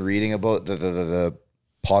I've been reading about the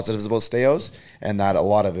positives about Staios, and that a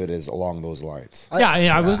lot of it is along those lines.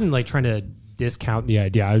 I wasn't like trying to discount the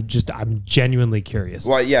idea. I'm genuinely curious.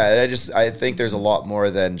 Well, yeah, I think there's a lot more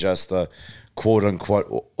than just the quote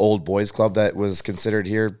unquote old boys club that was considered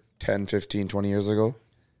here 10, 15, 20 years ago.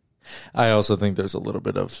 I also think there's a little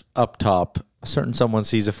bit of up top. A certain someone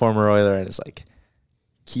sees a former Oiler and is like,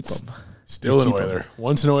 keep him. Still an Oiler.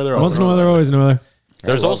 Once an Oiler, always an Oiler, always an Oiler.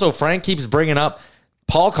 There's also, Frank keeps bringing up,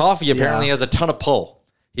 Paul Coffey apparently has a ton of pull.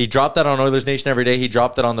 He dropped that on Oilers Nation every day. He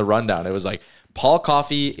dropped it on the rundown. It was like, Paul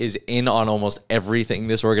Coffey is in on almost everything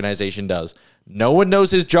this organization does. No one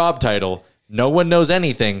knows his job title. No one knows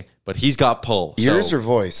anything, but he's got pull. Ears or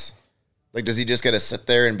voice? Like, does he just get to sit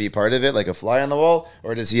there and be part of it like a fly on the wall?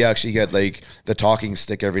 Or does he actually get like the talking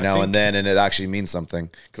stick every now and then and it actually means something?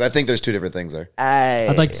 Because I think there's 2 different things there.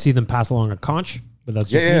 I'd like to see them pass along a conch, but that's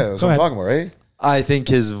just me. That's what I'm talking about, right? I think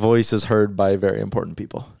his voice is heard by very important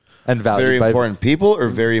people and valued very by important people or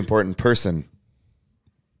very important person?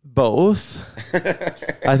 Both.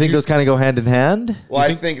 I think those kind of go hand in hand. Well,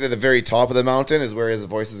 I think that the very top of the mountain is where his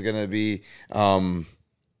voice is going to be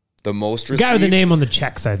the most received. The guy with the name on the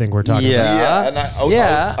checks, I think we're talking about.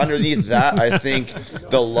 And underneath that, I think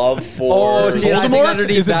the love for Voldemort.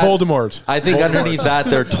 Is it Voldemort? I think underneath that,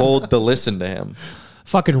 they're told to listen to him.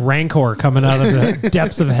 Fucking rancor coming out of the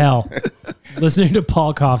depths of hell, listening to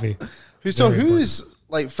Paul Coffey. So who is,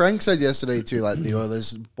 like Frank said yesterday too, like the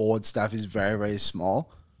Oilers board staff is very, very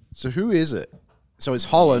small. So who is it? So it's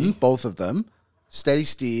Holland, both of them, Steady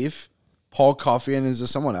Steve, Paul Coffey, and is there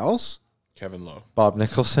someone else? Kevin Lowe. Bob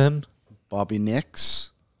Nicholson. Bobby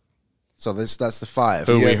Nix. So that's the 5.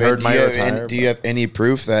 Who we heard might retire. Do you have any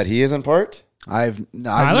proof that he isn't part? I have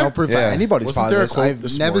no proof that anybody's part of this.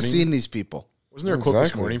 I've never seen these people. Wasn't there a quote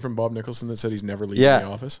this morning from Bob Nicholson that said he's never leaving the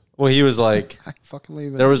office? Well, he was like, I fucking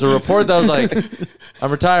leave it. There was a report that was like,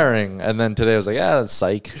 I'm retiring. And then today I was like, that's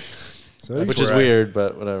psych. Which is weird,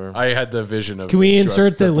 but whatever. I had the vision of. Can we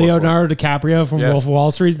insert the Leonardo DiCaprio from Wolf of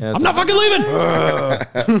Wall Street? Yeah, I'm not fucking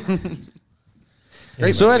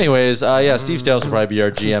leaving. So anyways, Steve Staios will probably be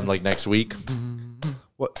our GM like next week.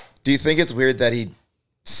 What do you think it's weird that he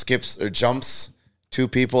skips or jumps 2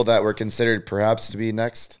 people that were considered perhaps to be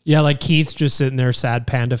next? Yeah, like Keith's just sitting there, sad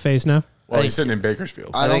panda face now. Well, he's sitting in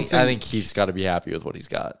Bakersfield. I think Keith's got to be happy with what he's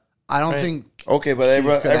got. I don't think. Okay, but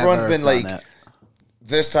everyone's been like.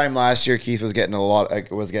 This time last year, Keith was getting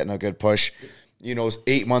a good push.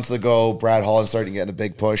 8 months ago, Brad Holland started getting a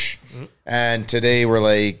big push, and today we're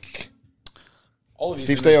like, all of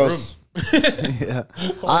Steve Staios.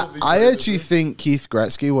 I actually think Keith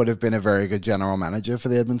Gretzky would have been a very good general manager for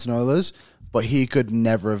the Edmonton Oilers, but he could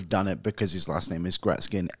never have done it because his last name is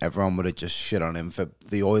Gretzky, and everyone would have just shit on him for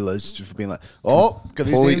the Oilers for being like, because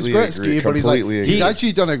his name's Gretzky, but he's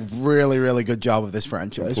actually done a really, really good job of this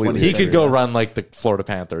franchise. He could go run like the Florida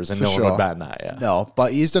Panthers, and no one would bat an eye. Yeah. No,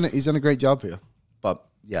 but he's done a great job here. But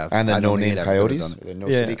yeah, and the no-name Coyotes, the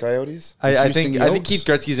no-city Coyotes. I think Keith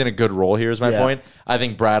Gretzky's in a good role here. Is my point. I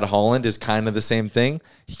think Brad Holland is kind of the same thing.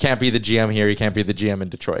 He can't be the GM here. He can't be the GM in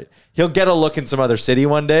Detroit. He'll get a look in some other city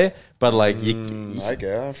one day, but like,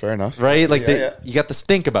 fair enough, right? Like you got the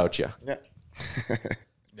stink about you. Yeah.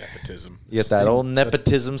 Nepotism. You get that old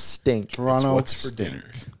nepotism stink. Toronto, what's for dinner?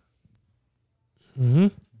 Mm-hmm.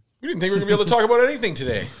 We didn't think we were gonna be able to talk about anything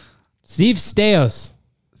today. Steve Staios.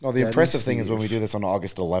 No, the impressive thing is when we do this on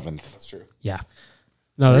August 11th. That's true. Yeah.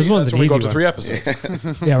 No, this one's an easy one. We go to 3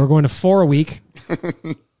 episodes. Yeah, we're going to 4 a week.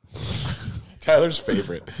 Tyler's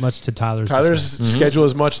favorite. Much to Tyler's schedule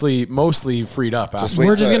is mostly freed up.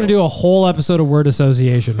 We're just going to do a whole episode of word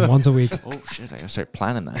association once a week. Oh, shit. I got to start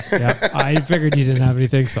planning that. Yeah, I figured you didn't have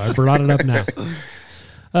anything, so I brought it up now.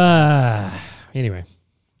 Anyway.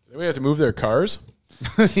 Do we have to move their cars?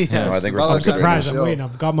 Yeah, no, I think we're I'm surprised. I'm waiting.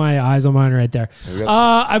 I've got my eyes on mine right there.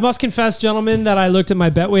 I must confess, gentlemen, that I looked at my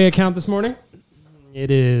Betway account this morning.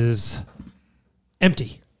 It is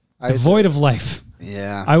empty, devoid of life.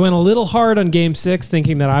 Yeah. I went a little hard on Game 6,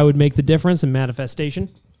 thinking that I would make the difference in manifestation.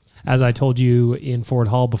 As I told you in Ford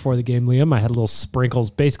Hall before the game, Liam, I had little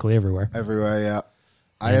sprinkles basically everywhere. Everywhere, yeah.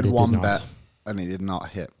 I had one bet, and it did not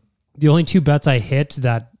hit. The only two bets I hit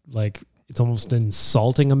that, like, it's almost an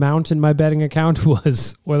insulting amount in my betting account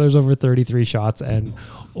was Oilers over 33 shots and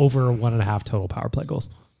over 1.5 total power play goals.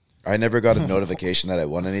 I never got a notification that I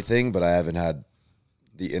won anything, but I haven't had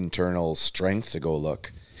the internal strength to go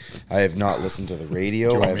look. I have not listened to the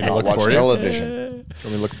radio. I have not watched television. Do you want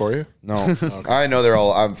me to look for you? No. Okay. I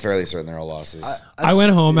know I'm fairly certain they're all losses. I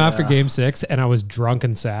went home after Game 6 and I was drunk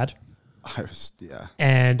and sad.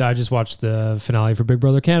 And I just watched the finale for Big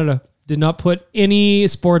Brother Canada. Did not put any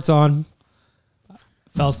sports on.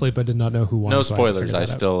 Fell asleep. I did not know who won. No spoilers. I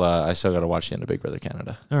still got to watch the end of Big Brother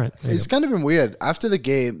Canada. All right. It's kind of been weird. After the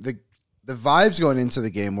game, the vibes going into the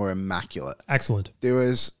game were immaculate. Excellent. There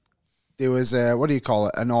was what do you call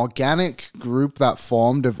it? An organic group that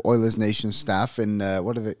formed of Oilers Nation staff in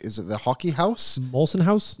is it the hockey house? Molson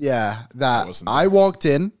House? Yeah. That I walked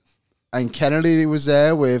in and Kennedy was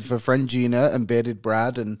there with a friend Gina and bearded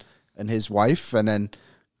Brad and his wife, and then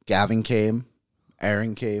Gavin came.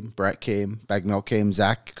 Aaron came, Brett came, Bagnell came,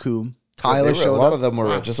 Zach Coombe, Tyler showed up. A lot of them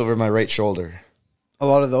were just over my right shoulder. A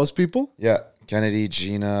lot of those people? Yeah. Kennedy,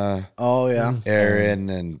 Gina. Oh, yeah.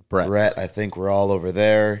 Aaron and Brett, I think, were all over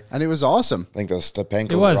there. And it was awesome. I think the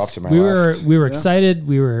Stepankos were off to my left. We were excited.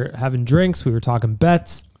 We were having drinks. We were talking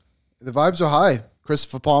bets. The vibes were high.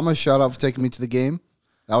 Christopher Palmer, shout out for taking me to the game.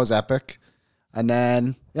 That was epic. And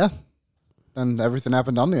then, and everything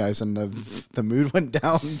happened on the ice, and the mood went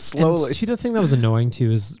down slowly. And the thing that was annoying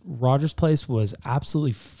too is Rogers Place was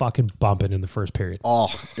absolutely fucking bumping in the first period. Oh,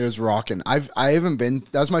 it was rocking. I haven't been.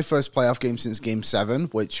 That was my first playoff game since Game 7,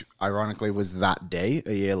 which ironically was that day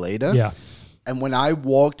a year later. Yeah. And when I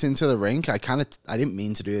walked into the rink, I didn't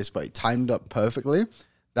mean to do this, but it timed up perfectly.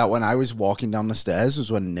 That when I was walking down the stairs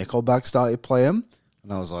was when Nickelback started playing,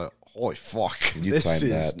 and I was like, holy fuck. You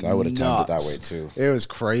timed that. I would have timed it that way too. It was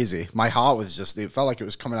crazy. My heart was it felt like it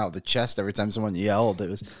was coming out of the chest every time someone yelled.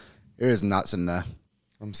 It was nuts in there.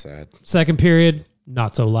 I'm sad. Second period,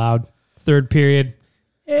 not so loud. Third period,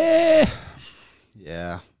 Yeah.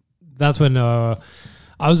 That's when I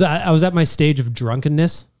was at my stage of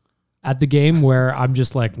drunkenness at the game where I'm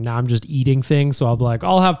just like, now I'm just eating things. So I'll be like,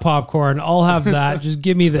 I'll have popcorn. I'll have that. Just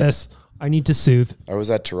give me this. I need to soothe. I was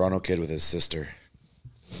that Toronto kid with his sister.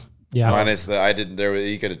 Yeah. Minus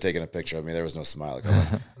he could have taken a picture of me. There was no smile.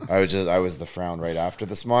 I was the frown right after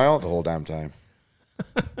the smile the whole damn time.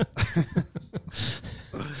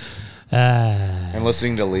 And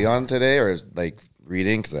listening to Leon today, or like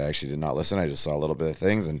reading, because I actually did not listen. I just saw a little bit of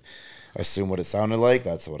things and assume what it sounded like.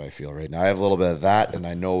 That's what I feel right now. I have a little bit of that, and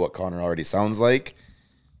I know what Connor already sounds like.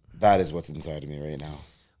 That is what's inside of me right now.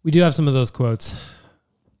 We do have some of those quotes.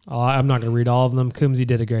 I'm not going to read all of them. Coombsy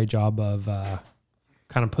did a great job of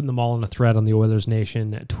kind of putting them all in a thread on the Oilers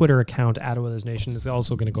Nation Twitter account at Oilers Nation. Is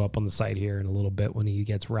also going to go up on the site here in a little bit when he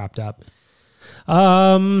gets wrapped up.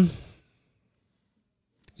 Who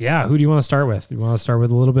do you want to start with? You want to start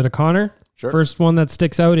with a little bit of Connor? Sure. First one that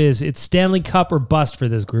sticks out is it's Stanley Cup or bust for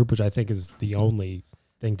this group, which I think is the only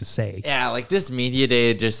thing to say. Yeah, like this media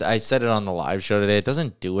day, I said it on the live show today. It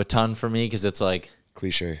doesn't do a ton for me because it's like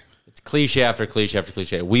cliche. It's cliche after cliche after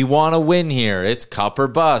cliche. We want to win here. It's cup or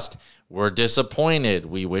bust. We're disappointed.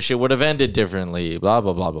 We wish it would have ended differently. Blah,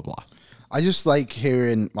 blah, blah, blah, blah. I just like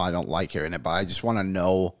hearing, I don't like hearing it, but I just want to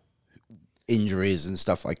know injuries and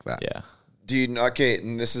stuff like that. Yeah.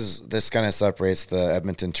 And this kind of separates the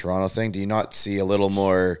Edmonton-Toronto thing. Do you not see a little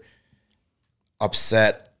more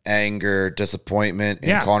upset, anger, disappointment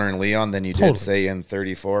in Connor and Leon than you did, say, in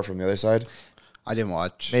 34 from the other side? I didn't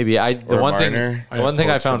watch. Maybe. The one thing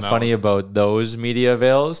I found funny about those media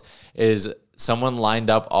avails is someone lined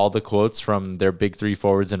up all the quotes from their big three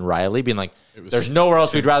forwards and Riley being like, there's nowhere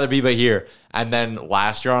else we'd rather be but here. And then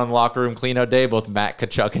last year on locker room cleanout day, both Matt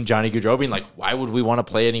Tkachuk and Johnny Gaudreau being like, why would we want to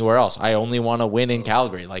play anywhere else? I only want to win in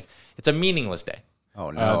Calgary. Like, it's a meaningless day.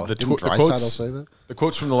 Oh, no. The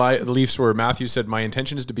quotes from the Leafs were Matthews said, my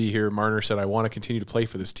intention is to be here. Marner said, I want to continue to play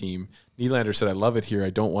for this team. Nylander said, I love it here.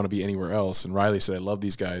 I don't want to be anywhere else. And Riley said, I love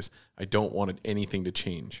these guys. I don't want anything to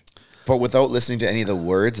change. But without listening to any of the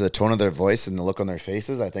words, the tone of their voice and the look on their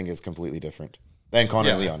faces, I think is completely different than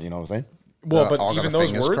Connor and Leon. You know what I'm saying? Well, but all got even the those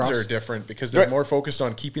fingers words crossed. are different because they're more focused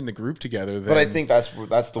on keeping the group together. Than But I think that's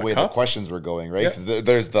the way the cup? questions were going, right? Because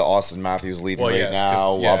there's the Austin Matthews leaving Well, right yes,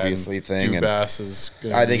 'cause, now, yeah, obviously and thing. And Dubas is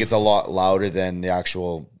gonna I think be- it's a lot louder than the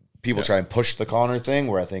actual people try and push the Connor thing,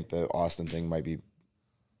 where I think the Austin thing might be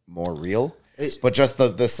more real. But just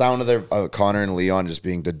the sound of their Connor and Leon just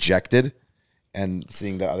being dejected and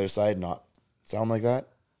seeing the other side not sound like that.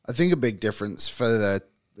 I think a big difference for the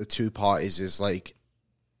two parties is like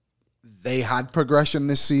they had progression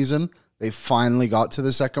this season. They finally got to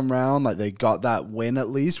the second round. Like they got that win at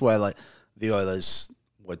least, where like the Oilers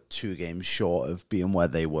were 2 games short of being where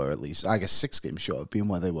they were, at least. I guess 6 games short of being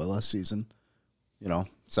where they were last season. You know?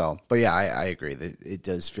 So, but yeah, I agree that it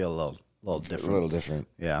does feel a little different. A little different.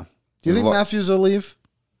 Yeah. Do you think Matthews will leave?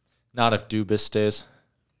 Not if Dubas stays.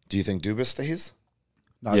 Do you think Dubas stays?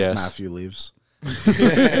 Not if Matthew leaves.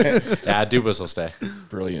 Yeah, Dubas will stay.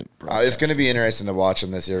 Brilliant. It's going to be interesting to watch him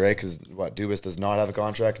this year, right? Because Dubas does not have a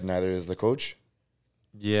contract, and neither does the coach.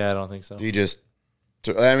 Yeah, I don't think so. Do you just?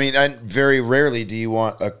 I mean, very rarely do you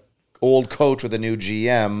want a old coach with a new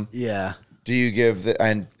GM. Yeah. Do you give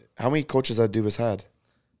and how many coaches have Dubas had?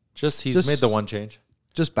 He's made the one change.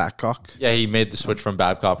 Just Babcock. Yeah, he made the switch from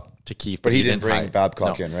Babcock to Keefe, But he didn't bring hire-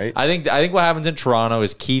 Babcock in, right? I think what happens in Toronto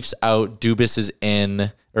is Keefe's out, Dubas is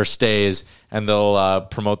in or stays, and they'll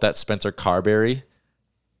promote that Spencer Carberry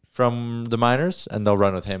from the minors, and they'll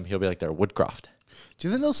run with him. He'll be like their Woodcroft. Do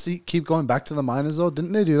you think they'll keep going back to the minors though?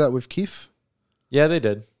 Didn't they do that with Keefe? Yeah, they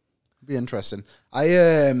did. Be interesting.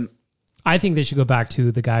 I think they should go back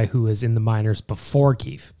to the guy who was in the minors before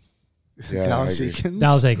Keefe. Yeah, Dallas Eakins.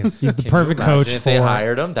 Dallas Eakins. He's the perfect coach Imagine if for. they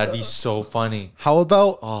hired him, that'd be so funny. How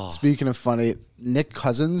about, speaking of funny, Nick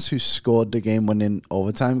Cousins, who scored the game-winning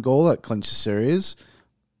overtime goal that clinched the series,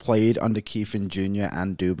 played under Keefe in junior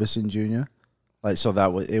and Dubas in junior. Like, so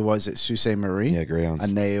that was at Sault Ste. Marie. Yeah, Greyhounds.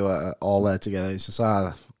 And they were all there together. It's just,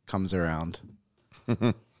 comes around.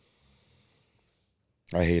 I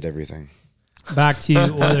hate everything. Back to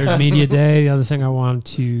Oilers Media Day. The other thing I want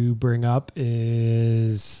to bring up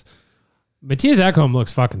is Matthias Ekholm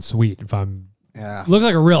looks fucking sweet. Looks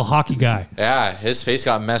like a real hockey guy. Yeah, his face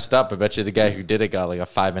got messed up. I bet you the guy who did it got like a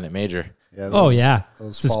 5-minute major. Yeah,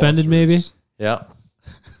 Suspended maybe. Yeah.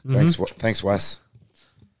 Thanks, Wes.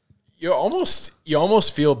 You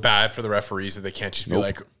almost feel bad for the referees that they can't just be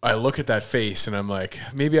like, I look at that face and I'm like,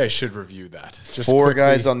 maybe I should review that. Just 4 quickly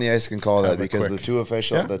guys on the ice can call that have a because quick- the 2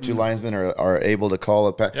 officials, Yeah. the 2 linesmen are able to call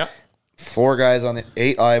it. Yeah. 4 guys on the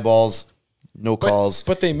 8 eyeballs, no calls.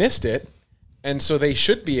 But they missed it. And so they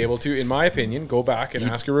should be able to, in my opinion, go back and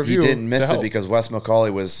ask a review. He didn't miss to it help. because Wes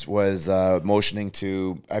McCauley was motioning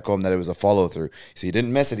to Ekholm that it was a follow through. So he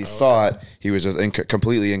didn't miss it. He saw it. He was just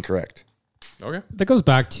completely incorrect. Okay. That goes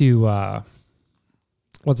back to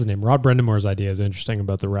what's his name? Rod Brendamore's idea is interesting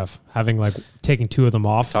about the ref having like taking 2 of them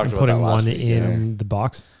off Talked and about putting that last one week, in the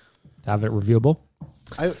box to have it reviewable.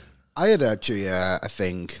 I had actually a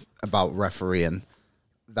thing about refereeing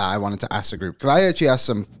that I wanted to ask the group, because I actually asked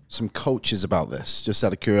some coaches about this just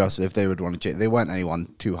out of curiosity if they would want to change. They weren't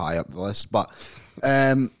anyone too high up the list, but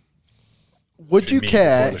would you Me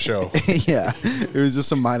care? before the show. Yeah, it was just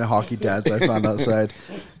some minor hockey dads I found outside.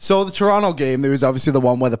 So the Toronto game, there was obviously the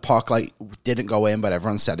one where the puck like didn't go in, but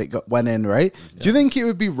everyone said it went in, right? Yeah. Do you think it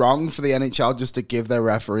would be wrong for the NHL just to give their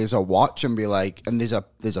referees a watch and be like, and there's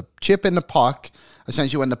a chip in the puck.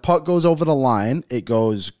 Essentially, when the puck goes over the line, it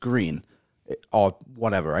goes green. Or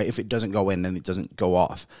whatever, right? If it doesn't go in, then it doesn't go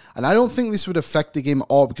off. And I don't think this would affect the game at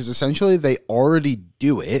all, because essentially they already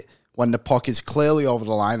do it when the puck is clearly over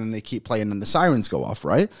the line and they keep playing and the sirens go off,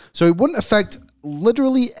 right? So it wouldn't affect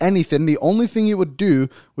literally anything. The only thing it would do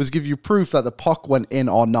was give you proof that the puck went in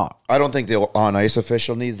or not. I don't think the on-ice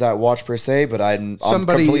official needs that watch per se, but I'm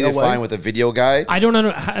completely fine with a video guy. I don't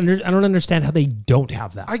understand how they don't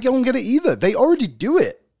have that. I don't get it either. They already do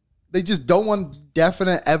it. They just don't want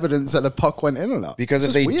definite evidence that the puck went in or not. Because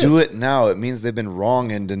if they do it now, it means they've been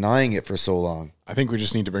wrong in denying it for so long. I think we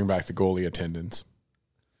just need to bring back the goalie attendance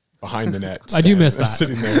behind the net. I do miss that.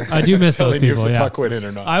 Sitting there. I do miss those telling you people. if the Yeah. puck went in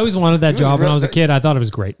or not. I always wanted that job when I was a kid. I thought it was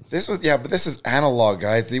great. But this is analog,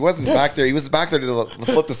 guys. He wasn't back there. He was back there to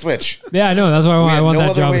flip the switch. Yeah, I know. That's why I want no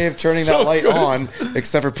that other job. way of turning that light on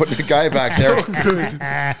except for putting the guy back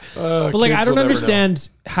there. But like, I don't understand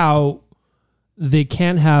how they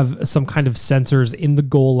can't have some kind of sensors in the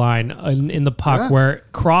goal line in the puck where it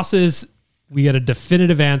crosses. We get a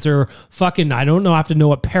definitive answer. Fucking, I don't know. I have to know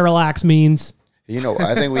what parallax means.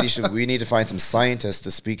 I think we need to find some scientists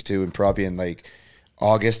to speak to and probably and like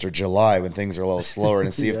August or July when things are a little slower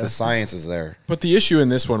and see if the science is there. But the issue in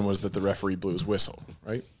this one was that the referee blew his whistle,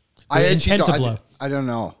 right? I intent to blow. I don't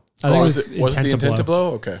know. I think Was it the intent to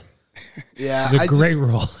blow? Okay. Yeah, It's a great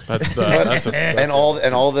rule. That's And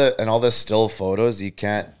all the still photos, you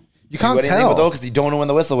can't You do can't anything tell. with those because you don't know when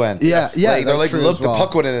the whistle went. Yeah, yeah, Like, they're that's like, true look, as the well.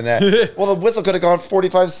 puck went in the net. Well, the whistle could have gone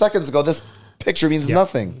 45 seconds ago. This picture means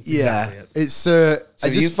nothing. Yeah, it's. I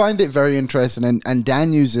just find it very interesting, and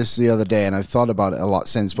Dan used this the other day, and I've thought about it a lot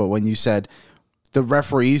since. But when you said the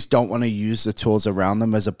referees don't want to use the tools around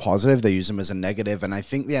them as a positive, they use them as a negative, and I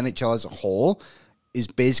think the NHL as a whole is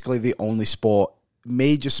basically the only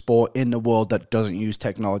major sport in the world that doesn't use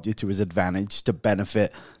technology to its advantage to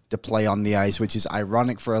benefit the play on the ice, which is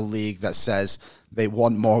ironic for a league that says they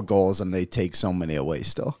want more goals and they take so many away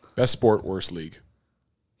still. Best sport, worst league.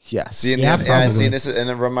 Yes. See, and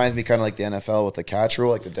it reminds me kind of like the NFL with the catch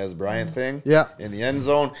rule, like the Des Bryant thing. Yeah. In the end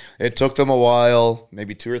zone. It took them a while,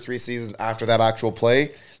 maybe 2 or 3 seasons after that actual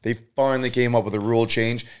play. They finally came up with a rule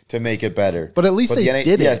change to make it better. But at least they did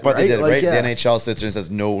it. Yes, but right? they did it, Like, right? yeah. The NHL sits there and says,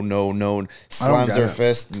 no, slams get their it.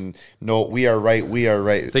 fist, and no, we are right.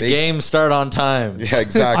 The games start on time. Yeah,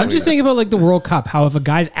 exactly. I'm just thinking about like the World Cup, how if a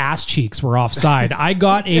guy's ass cheeks were offside, I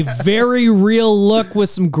got a very real look with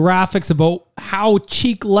some graphics about how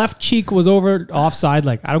left cheek was over offside.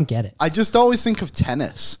 Like, I don't get it. I just always think of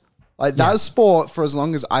tennis. Like, that sport, for as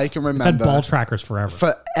long as I can I've had remember. ball trackers forever.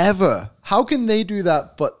 Forever. How can they do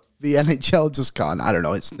that, but the NHL just can't? I don't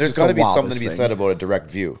know. There's got to be something to be said about a direct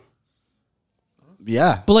view.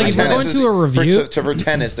 Yeah. But like, if we're going to a review... For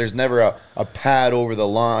tennis, there's never a pad over the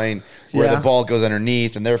line where the ball goes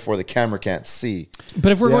underneath, and therefore the camera can't see.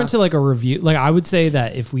 But if we're going to like a review, like I would say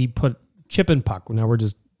that if we put chip and puck, now we're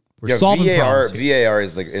solving VAR problems here. VAR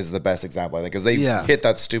is the best example, I think, because they hit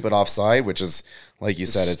that stupid offside, which is, like you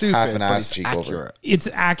said, it's stupid, half an but ass it's cheek accurate. over. It's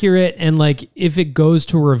accurate, and like if it goes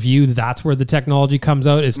to review, that's where the technology comes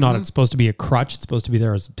out. It's not. It's supposed to be a crutch. It's supposed to be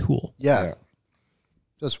there as a tool. Yeah.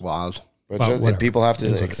 Just wild. But people have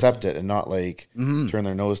to accept it and not like turn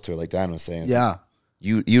their nose to it, like Dan was saying. Yeah.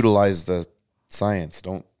 You utilize the science.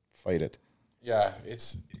 Don't fight it. Yeah,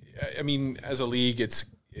 I mean, as a league,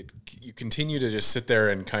 you continue to just sit there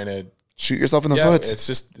and kind of shoot yourself in the foot. It's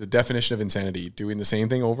just the definition of insanity, doing the same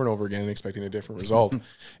thing over and over again and expecting a different result.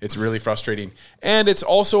 It's really frustrating. And it's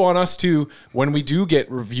also on us to, when we do get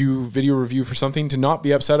video review for something, to not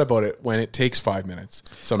be upset about it when it takes 5 minutes.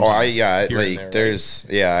 Sometimes.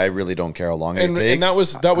 I really don't care how long it takes. And that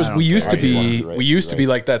was we used to be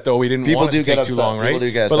like that, though. We didn't want it to take too long, right?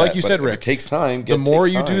 But like you said, Rick, it takes time. The more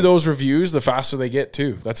you do those reviews, the faster they get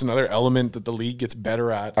too. That's another element that the league gets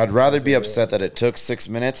better at. I'd rather be upset that it took 6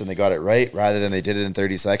 minutes and they got it right, rather than they did it in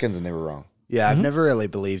 30 seconds and they were wrong. Yeah, I've never really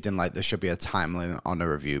believed in like there should be a time limit on a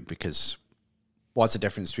review, because what's the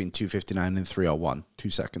difference between 2:59 and 3:01? 2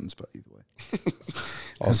 seconds, but either way.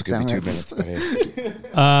 Also could be 2 minutes. But hey.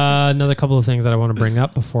 Another couple of things that I want to bring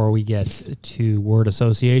up before we get to word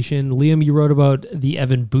association. Liam, you wrote about the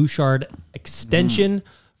Evan Bouchard extension.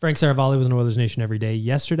 Frank Saravalli was in Oilers Nation every day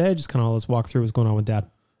yesterday. Just kind of let's walk through what's going on with that.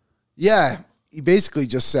 Yeah, he basically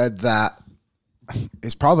just said that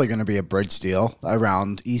it's probably going to be a bridge deal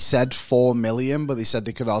around. He said $4 million, but he said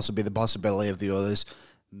there could also be the possibility of the Oilers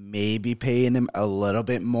maybe paying him a little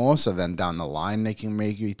bit more. So then down the line, they can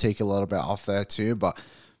maybe take a little bit off there too. But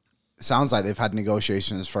it sounds like they've had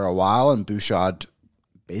negotiations for a while, and Bouchard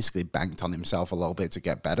basically banked on himself a little bit to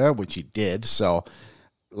get better, which he did. So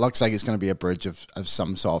it looks like it's going to be a bridge of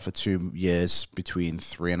some sort for 2 years, between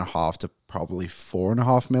 3.5 to probably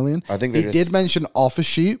 4.5 million. I think he did mention offer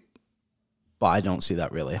sheet, but I don't see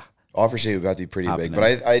that really. Offer sheet would have to be pretty big.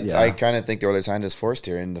 But I kind of think the Oilers' hand is forced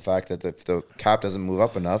here in the fact that if the cap doesn't move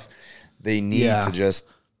up enough, they need to just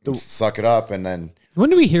suck it up. And then when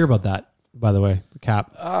do we hear about that, by the way, the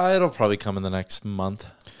cap? It'll probably come in the next month.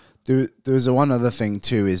 There's one other thing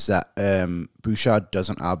too, is that Bouchard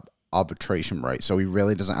doesn't have arbitration rights, so he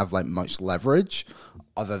really doesn't have like much leverage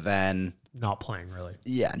other than not playing, really.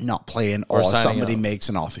 Yeah, not playing, or somebody makes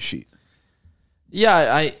an offer sheet.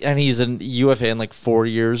 Yeah, and he's a UFA in like 4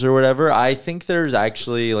 years or whatever. I think there's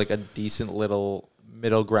actually like a decent little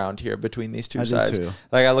middle ground here between these two sides. Too.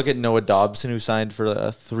 Like I look at Noah Dobson, who signed for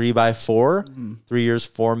a 3x4, 3 years,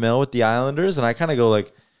 $4 million with the Islanders, and I kind of go like,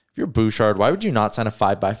 if you're Bouchard, why would you not sign a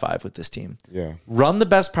 5x5 with this team? Yeah, run the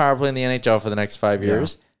best power play in the NHL for the next 5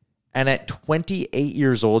 years. And at 28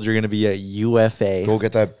 years old, you're going to be a UFA. Go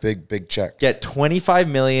get that big check. Get $25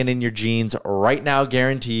 million in your jeans right now,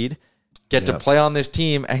 guaranteed. Get to play on this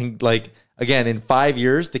team, and like again, in 5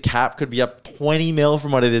 years, the cap could be up 20 mil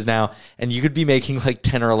from what it is now, and you could be making like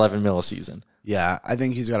 10 or 11 mil a season. Yeah, I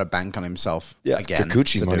think he's got to bank on himself. Yeah, again,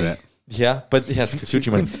 Kikuchi to money. do it. Yeah, but it's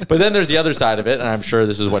Kikuchi money. But then there's the other side of it, and I'm sure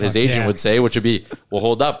this is what his agent would say, which would be, well,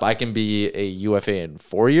 hold up, I can be a UFA in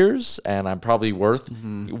 4 years, and I'm probably worth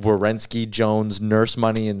Werenski, Jones, Nurse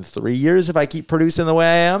money in 3 years if I keep producing the way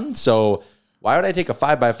I am. So why would I take a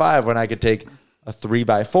 5x5 when I could take a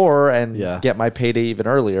 3x4 and get my payday even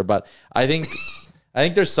earlier? But I think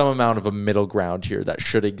there's some amount of a middle ground here that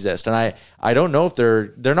should exist, and I don't know if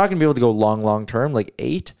they're not going to be able to go long term, like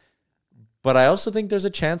 8. But I also think there's a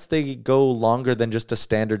chance they go longer than just a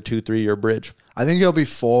standard 2-3 year bridge. I think it'll be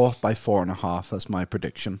 4 by 4.5. That's my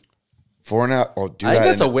prediction. 4.5. Oh, I think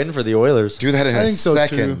that's a win for the Oilers. Do that in a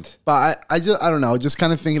second. Too. But I don't know. Just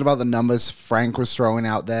kind of thinking about the numbers Frank was throwing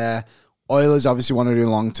out there. Oilers obviously want to do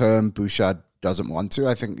long term. Bouchard doesn't want to.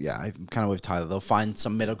 I think, I'm kind of with Tyler. They'll find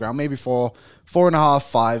some middle ground. Maybe 4.5,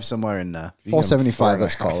 5, somewhere in there. 4.75,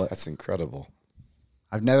 let's call it. That's incredible.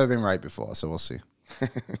 I've never been right before, so we'll see.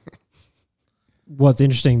 What's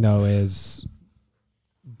interesting, though, is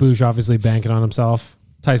Bouch obviously banking on himself.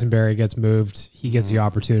 Tyson Barrie gets moved. He gets the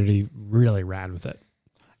opportunity, really ran with it.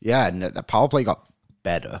 Yeah, and the power play got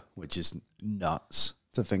better, which is nuts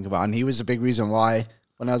to think about. And he was a big reason why,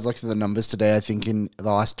 when I was looking at the numbers today, I think in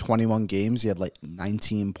the last 21 games, he had like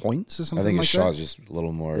 19 points or something. I think like his shot is just a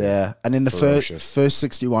little more. Yeah, and in the first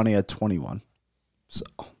 61, he had 21. So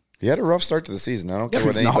he had a rough start to the season. I don't care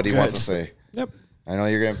what anybody wants to say. Yep. I know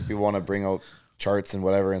you want to bring out charts and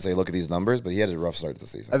whatever and say, look at these numbers, but he had a rough start to the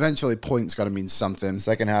season. Eventually, points got to mean something.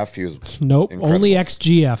 Second half, he was incredible. Only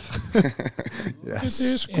XGF.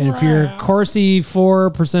 Yes. And if your Corsi 4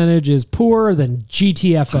 percentage is poor, then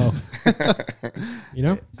GTFO. You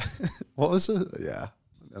know? What was it? Yeah,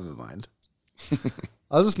 never mind.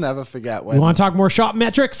 I'll just never forget when. You want to talk more shot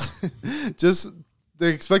metrics? Just the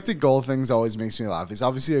expected goal things always makes me laugh. It's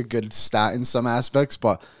obviously a good stat in some aspects,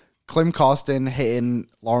 but Klim Kostin hitting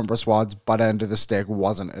Laurent Brossoit's butt end of the stick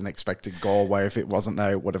wasn't an expected goal, where if it wasn't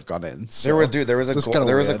there, it would have gone in. So there was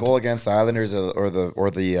a goal against the Islanders or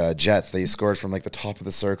the Jets. They scored from like the top of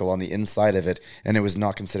the circle on the inside of it, and it was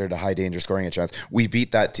not considered a high danger scoring a chance. We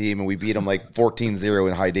beat that team, and we beat them like 14-0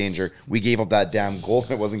 in high danger. We gave up that damn goal,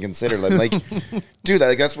 and it wasn't considered. Like dude,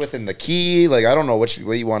 that's within the key. Like, I don't know which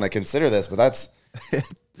way you want to consider this, but that's...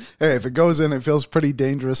 Hey, if it goes in, it feels pretty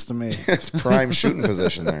dangerous to me. It's prime shooting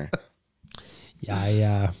position there.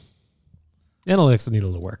 Yeah, analytics need a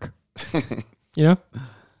little work. You know?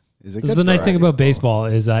 This is the nice thing about baseball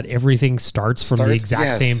is that everything starts from the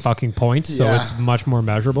exact same fucking point, so it's much more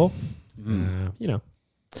measurable. You know.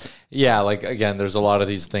 Yeah, like, again, there's a lot of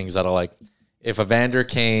these things that are like, if Evander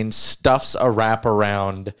Kane stuffs a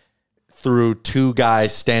wraparound through 2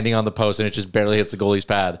 guys standing on the post and it just barely hits the goalie's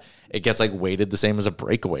pad, it gets like weighted the same as a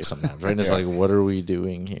breakaway sometimes, right? And it's like, what are we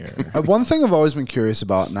doing here? One thing I've always been curious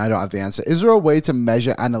about, and I don't have the answer, is there a way to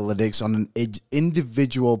measure analytics on an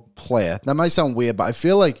individual player? That might sound weird, but I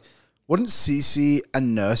feel like, wouldn't CC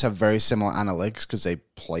and Nurse have very similar analytics because they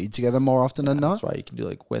played together more often than not? That's why you can do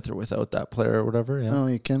like with or without that player or whatever. Yeah. Oh,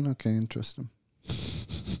 you can? Okay, interesting.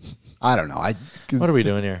 I don't know. What are we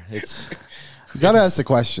doing here? You got to ask the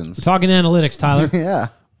questions. We're talking analytics, Tyler. Yeah.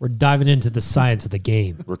 We're diving into the science of the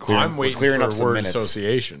game. I'm waiting for word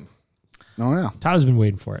association. Oh, yeah. Tyler's been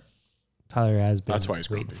waiting for it. Tyler has been That's why he's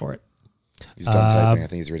waiting for it. He's done typing. I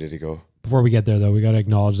think he's ready to go. Before we get there, though, we got to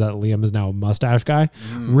acknowledge that Liam is now a mustache guy.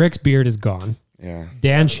 Rick's beard is gone. Yeah.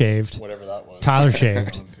 Dan shaved. Whatever that was. Tyler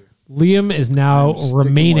shaved. Liam is now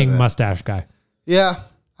remaining mustache guy. Yeah.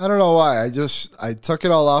 I don't know why. I took it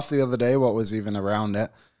all off the other day, what was even around it.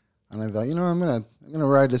 And I thought, I'm gonna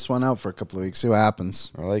ride this one out for a couple of weeks, see what happens.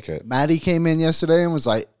 I like it. Maddie came in yesterday and was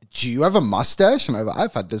like, "Do you have a mustache?" And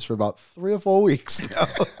I've had this for about 3 or 4 weeks now.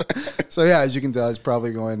 So yeah, as you can tell, it's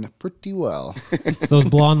probably going pretty well. It's those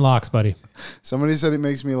blonde locks, buddy. Somebody said it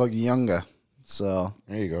makes me look younger. So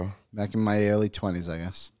there you go. Back in my early 20s, I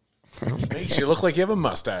guess. Makes you look like you have a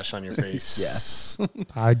mustache on your face. Yes.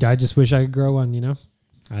 I just wish I could grow one.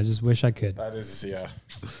 I just wish I could. That is, yeah.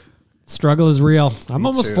 Struggle is real. I'm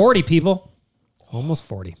almost too. 40, people. Almost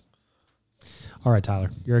 40. All right,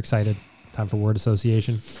 Tyler, you're excited. Time for word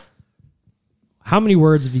association. How many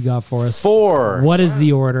words have you got for us? 4. What is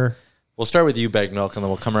the order? We'll start with you, Bag Milk, and then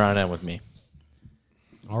we'll come around and end with me.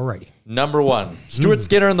 All righty. Number 1, Stuart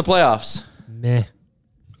Skinner in the playoffs. Meh.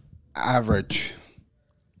 Average.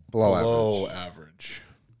 Below average.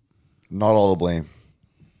 Not all to blame.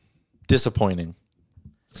 Disappointing.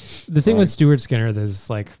 The thing with Stuart Skinner is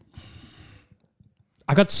like,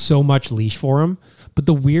 I got so much leash for him, but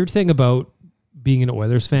the weird thing about being an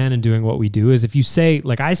Oilers fan and doing what we do is if you say,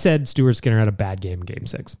 like I said, Stuart Skinner had a bad game in Game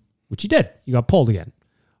 6, which he did. You got pulled again.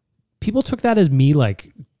 People took that as me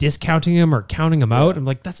like discounting him or counting him out. I'm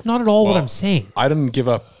like, that's not at all what I'm saying. I didn't give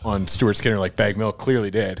up on Stuart Skinner like Bag Milk clearly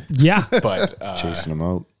did. Yeah. But Chasing him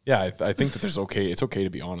out. yeah, I think that it's okay to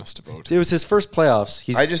be honest about It was his first playoffs.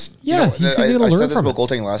 Yeah, he's I gonna learn said this from about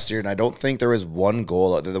goaltending last year, and I don't think there was one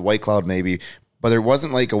goal. The White Cloud maybe, but there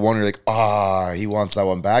wasn't like a one where you're like, he wants that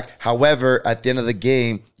one back. However, at the end of the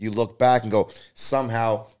game, you look back and go,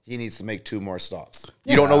 somehow he needs to make 2 more stops.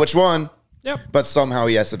 You don't know which one. Yep. But somehow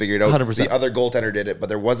he has to figure it out. 100%. The other goaltender did it, but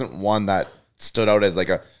there wasn't one that stood out as like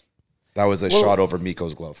that was a shot over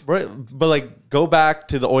Mikko's glove. Right, but like go back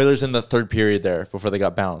to the Oilers in the third period there before they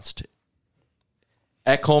got bounced.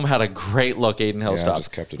 Ekholm had a great look. Aiden Hill stopped.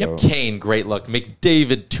 Just kept it out. Kane, great look.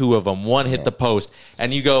 McDavid, 2 of them. 1 hit the post.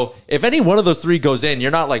 And you go, if any one of those 3 goes in, you're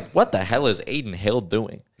not like, what the hell is Aiden Hill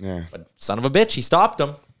doing? Yeah. But son of a bitch, he stopped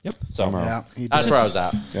him. Yep. So he that's did. where I was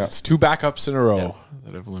at. Yeah. It's 2 backups in a row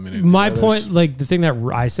that have eliminated. My the others. point, like the thing that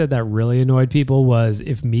I said that really annoyed people was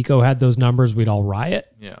if Mikko had those numbers, we'd all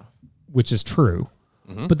riot, Yeah. which is true.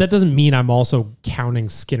 But that doesn't mean I'm also counting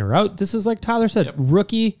Skinner out. This is like Tyler said,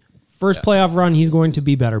 rookie, first playoff run, he's going to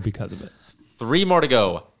be better because of it. 3 more to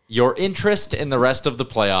go. Your interest in the rest of the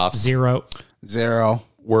playoffs. 0.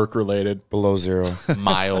 Work related. Below 0.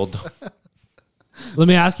 Mild. Let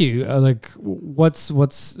me ask you, what's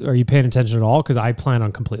are you paying attention at all? Because I plan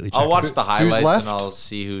on completely checking. I'll watch the highlights left? and I'll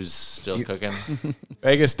see who's still cooking.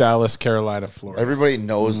 Vegas, Dallas, Carolina, Florida. Everybody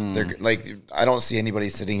knows they're like. I don't see anybody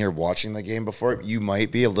sitting here watching the game before. You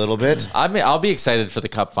might be a little bit, I'll be excited for the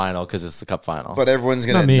cup final because it's the cup final. but everyone's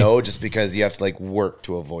Not gonna me. know just because you have to like work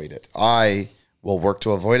to avoid it. I will work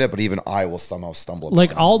to avoid it, but even I will somehow stumble. upon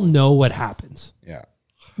Like it. I'll know what happens, Yeah.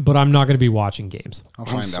 but I'm not going to be watching games. I'll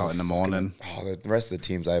find out in the morning. Oh, the rest of the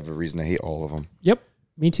teams, I have a reason to hate all of them. Yep,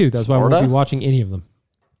 me too. That's why I Florida? won't be watching any of them.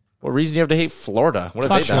 What reason do you have to hate Florida? What have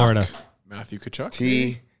Fuck they done? Florida. Matthew Tkachuk.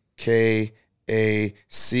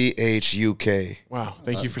 TKACHUK. Wow.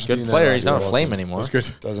 Thank you for Good speaking player. that He's out. not a flame anymore. That's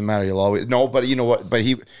good. Doesn't matter. You'll always but you know what? But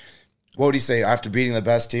what would he say after beating the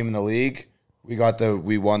best team in the league? We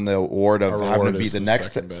won the award of Our having to award beat is the the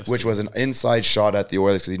next, second best which team. was an inside shot at the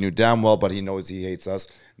Oilers because he knew damn well, but he knows he hates us.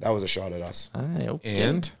 That was a shot at us. Okay.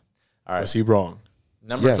 And All right. was he wrong?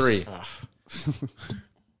 Number Yes. 3.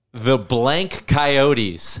 The blank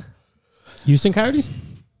Coyotes. Houston Coyotes?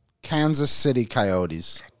 Kansas City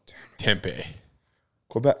Coyotes. Tempe.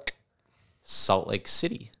 Quebec. Salt Lake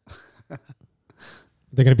City.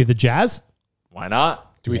 They're going to be the Jazz? Why not?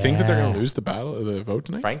 Do we think that they're going to lose the vote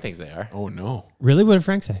tonight? Frank thinks they are. Oh, no. Really? What did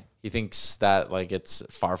Frank say? He thinks that like it's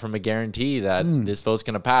far from a guarantee that this vote's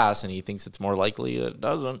going to pass, and he thinks it's more likely it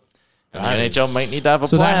doesn't. And That the NHL is- might need to have a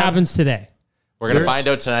So plan. that happens today. We're going to find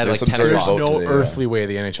out tonight at like there's some 10 sort of o'clock. vote No today, earthly way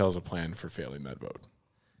the NHL has a plan for failing that vote.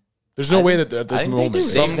 There's no way that at this I think moment. they do.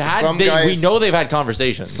 Some- some we guys- know they've had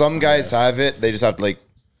conversations. Some guys have it. They just have to like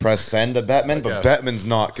press send to Bettman, but guess. Bettman's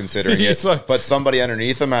not considering He's it. like- But somebody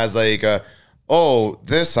underneath him has like,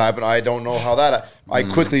 this happened. I don't know how that. I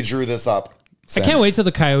quickly drew this up. I can't wait till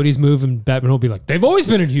the Coyotes move and Bettman will be like, they've always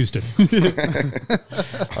been in Houston.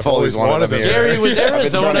 I've always wanted them here. Gary, was I've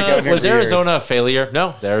been trying to get him here for Arizona a years. failure?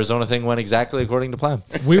 No, the Arizona thing went exactly according to plan.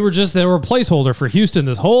 They were a placeholder for Houston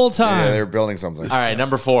this whole time. Yeah, they're building something. All right,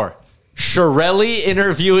 number 4. Shirelli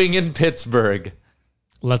interviewing in Pittsburgh.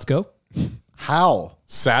 Let's go. How?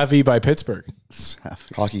 Savvy by Pittsburgh.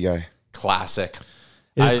 Hockey guy. Classic.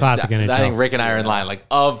 It is classic NHL. I think Rick and I are in line. Like,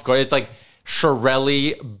 of course, it's like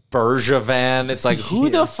Shirelli, Bergevin. It's like, who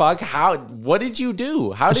the fuck? How? What did you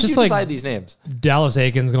do? How did just you like- decide these names? Dallas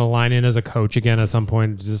Aiken's going to line in as a coach again at some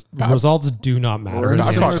point. Just results do not matter. in the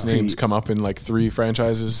Babcock's NHL. names come up in like 3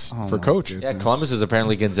 franchises for coach. Yeah, Columbus is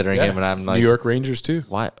apparently considering him, and I'm like, New York Rangers too.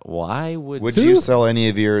 Why? Why would? Would you sell any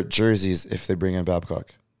of your jerseys if they bring in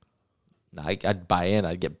Babcock? I'd buy in.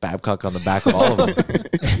 I'd get Babcock on the back of all of them.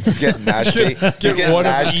 He's getting Nash, he's getting one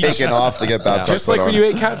of Nash each. taken off to get Babcock. Just put like when on. you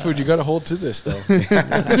ate cat food, you got to hold to this though.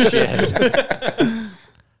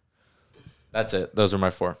 That's it. Those are my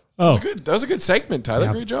 4. Oh, Good. That was a good segment, Tyler.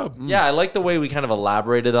 Yeah. Great job. Yeah, I like the way we kind of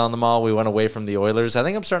elaborated on them all. We went away from the Oilers. I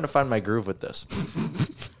think I'm starting to find my groove with this.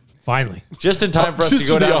 finally. Just in time for us to Just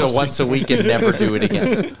go for the down to offseason. once a week and never do it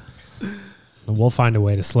again. We'll find a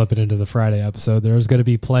way to slip it into the Friday episode. There's going to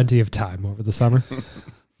be plenty of time over the summer.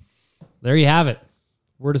 There you have it.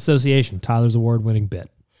 Word association, Tyler's award-winning bit.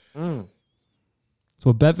 That's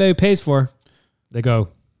what BetVay pays for. They go,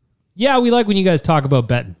 yeah, we like when you guys talk about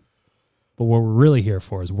betting. But what we're really here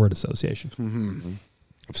for is word association.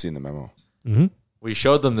 I've seen the memo. We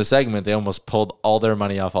showed them the segment. They almost pulled all their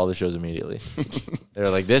money off all the shows immediately. They were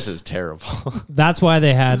like, this is terrible. That's why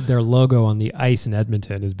they had their logo on the ice in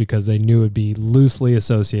Edmonton, is because they knew it would be loosely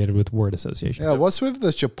associated with word association. Yeah, what's with the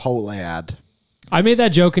Chipotle ad? I made that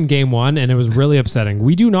joke in game 1, and it was really upsetting.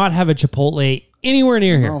 We do not have a Chipotle anywhere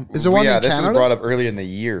near here. No. Is there one in this was Canada? brought up early in the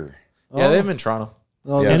year. Yeah, they have in Toronto.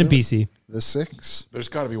 Oh, And in BC. The 6. There's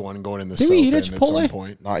got to be one going in the Did south we eat end at at some Chipotle?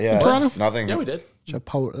 point. Not yet. Toronto? Nothing. Yeah, we did.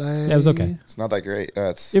 Chipotle. Yeah, it was okay. It's not that great.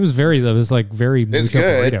 It was very It's mucho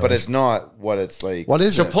good, burrito. but it's not what it's like. What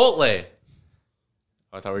is it? Chipotle.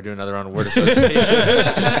 Oh, I thought we were doing another round of word association.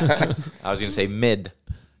 I was going to say mid.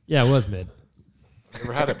 Yeah, it was mid.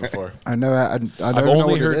 Never had it before. I know. I don't know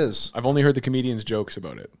what it is. I've only heard the comedians' jokes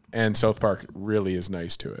about it, and South Park really is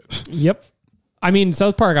nice to it. Yep. I mean,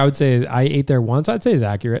 South Park, I would say I ate there once. I'd say is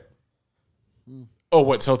accurate. Oh,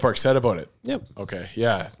 what South Park said about it? Yep. Okay,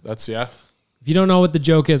 yeah, yeah. If you don't know what the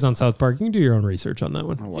joke is on South Park, you can do your own research on that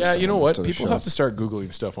one. Yeah, you know what? People have to start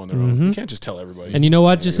Googling stuff on their own. You can't just tell everybody. And you know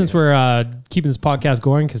what? Just since we're keeping this podcast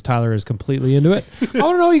going, because Tyler is completely into it, I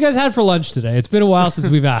want to know what you guys had for lunch today. It's been a while since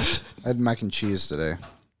we've asked. I had mac and cheese today.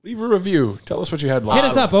 Leave a review. Tell us what you had. Hit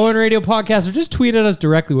us up, Owen Radio Podcast, or just tweet at us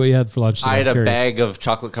directly what you had for lunch today. I had I'm a curious. bag of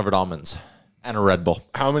chocolate-covered almonds and a Red Bull.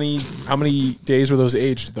 How many days were those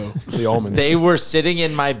aged, though, the almonds? They were sitting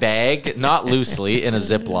in my bag, not loosely, in a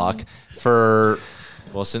Ziploc for,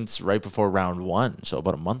 since right before round 1, so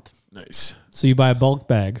about a month. Nice. So you buy a bulk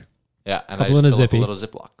bag. Yeah, and Couple I in a just fill up a zippy. little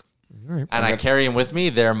Ziploc. All right. And I carry them with me.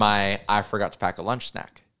 They're my I forgot to pack a lunch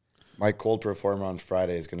snack. My cold performer on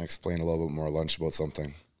Friday is going to explain a little bit more lunch about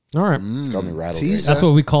something. All right. It's got me rattled. Tease Right That's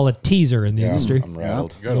what we call a teaser in the industry. I'm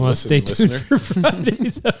rattled. You gotta You want to stay listen, tuned listener. for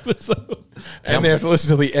Friday's episode. And they have to listen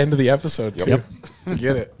to the end of the episode, too, Yep. to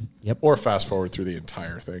get it. Yep. Or fast forward through the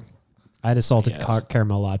entire thing. I had a salted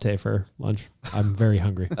caramel latte for lunch. I'm very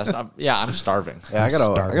hungry. That's not. Yeah, I'm starving. Yeah, I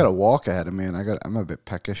starving. got to walk ahead of me, and I'm a bit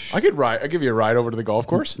peckish. I'll give you a ride over to the golf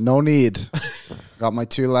course. No need. Got my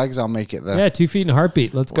 2 legs. I'll make it there. Yeah, 2 feet and a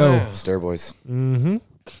heartbeat. Let's go. Stair boys.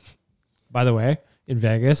 By the way, in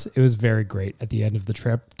Vegas, it was very great at the end of the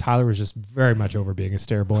trip. Tyler was just very much over being a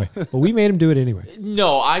stair boy, but we made him do it anyway.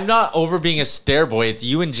 No, I'm not over being a stair boy. It's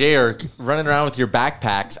you and Jay are running around with your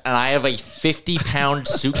backpacks, and I have a 50-pound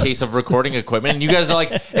suitcase of recording equipment, and you guys are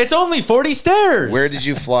like, it's only 40 stairs. Where did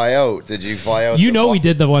you fly out? Did you fly out? You know we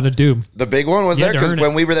did the one at Doom. The big one was You there had to because earn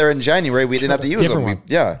when it. we were there in January, we didn't have to use Different them. one.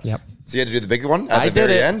 Yeah. Yep. So you had to do the big one at I the did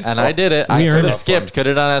very it, end? and I did it. I We could earned have it. skipped, could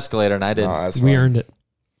have done escalator, and I did. No, that's We fine. earned it.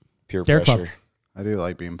 Pure Stair pressure. club. I do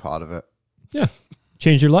like being part of it. Yeah.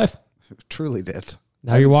 Changed your life. Truly did.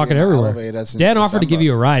 Now you're walking everywhere. Elevator since Dan offered to give December.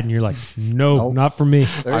 you a ride, and you're like, no, Nope. not for me.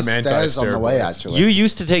 There's I'm stairs on anti-stair the way, boys. actually. You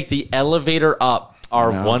used to take the elevator up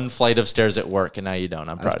our one flight of stairs at work, and now you don't.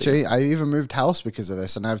 I'm proud of you. I even moved house because of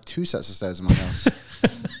this, and I have 2 sets of stairs in my house.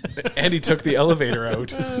 And he took the elevator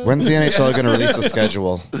out. When's the NHL going to release the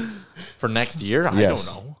schedule? For next year? I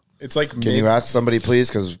Yes. don't know. It's like Can you ask somebody, please?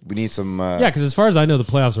 Because we need some. Yeah, because as far as I know, the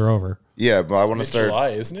playoffs are over. Yeah, but I want to start. July,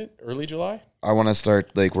 isn't it? Early July? I want to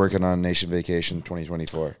start like working on Nation Vacation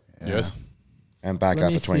 2024 Yes. and back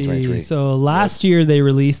Let after me see. 2023. So last year they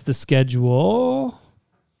released the schedule.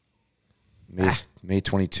 May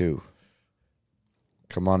 22.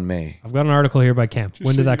 Come on, May. I've got an article here by Cam. Just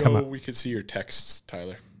When so did that you come know, out? We could see your texts,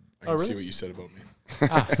 Tyler. I Oh, can see really? what you said about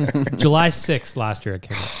me. July 6th last year it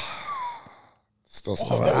came out. Still Oh,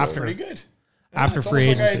 stuff. that was after- pretty good. After It's free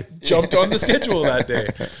almost like agency. I jumped on the schedule that day.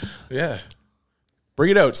 Yeah.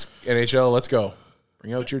 Bring it out, NHL. Let's go.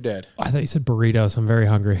 Bring out your dead. I thought you said burritos. I'm very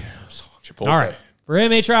hungry. Chipotle. All right. For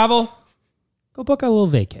MA travel, go book a little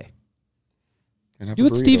vacay. And have Do a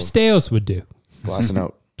what Steve burrito. Stais would do. Glassing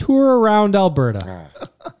out. Tour around Alberta.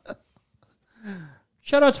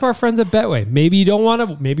 Shout out to our friends at Betway. Maybe you don't want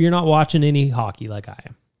to, maybe you're not watching any hockey like I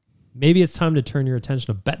am. Maybe it's time to turn your attention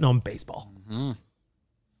to betting on baseball. A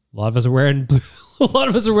lot of us are wearing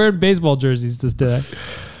baseball jerseys this day.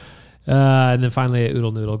 And then finally at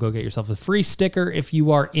Oodle Noodle, go get yourself a free sticker if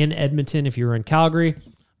you are in Edmonton. If you're in Calgary,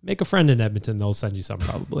 make a friend in Edmonton. They'll send you some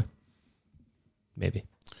probably. Maybe.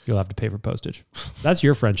 You'll have to pay for postage. That's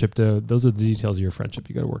your friendship. Those are the details of your friendship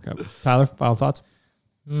you got to work out. Tyler, final thoughts?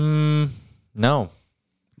 No.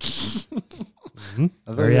 I thought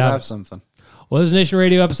There you'd you have have it. something. Well, this is Nation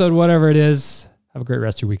Radio episode, whatever it is. Have a great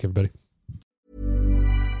rest of your week, everybody.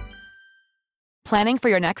 Planning for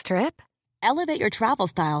your next trip? Elevate your travel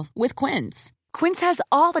style with Quince. Quince has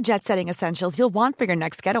all the jet-setting essentials you'll want for your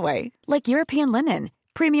next getaway, like European linen,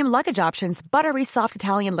 premium luggage options, buttery soft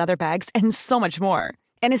Italian leather bags, and so much more.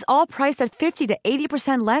 And is all priced at 50 to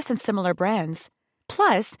 80% less than similar brands.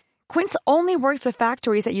 Plus, Quince only works with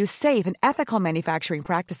factories that use safe and ethical manufacturing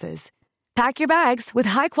practices. Pack your bags with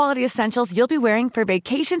high-quality essentials you'll be wearing for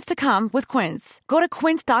vacations to come with Quince. Go to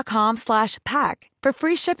quince.com/pack for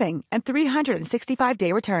free shipping and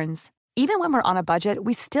 365-day returns. Even when we're on a budget,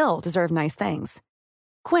 we still deserve nice things.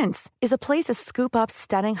 Quince is a place to scoop up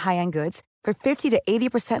stunning high-end goods for 50 to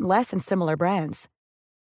 80% less than similar brands.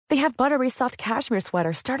 They have buttery soft cashmere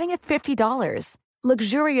sweaters starting at $50,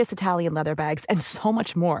 luxurious Italian leather bags, and so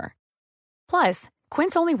much more. Plus,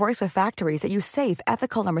 Quince only works with factories that use safe,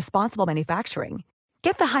 ethical, and responsible manufacturing.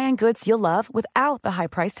 Get the high-end goods you'll love without the high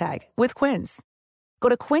price tag with Quince. Go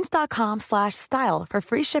to quince.com/style for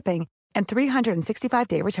free shipping and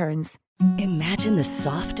 365-day returns. Imagine the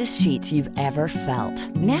softest sheets you've ever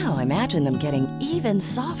felt. Now imagine them getting even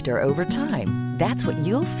softer over time. That's what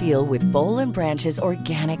you'll feel with Boll & Branch's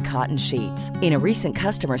organic cotton sheets. In a recent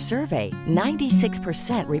customer survey,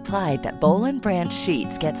 96% replied that Boll & Branch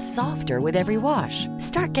sheets get softer with every wash.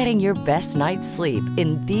 Start getting your best night's sleep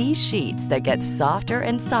in these sheets that get softer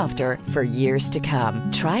and softer for years to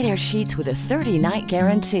come. Try their sheets with a 30-night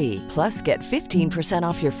guarantee. Plus, get 15%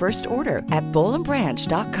 off your first order at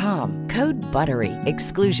bollandbranch.com. Code BUTTERY.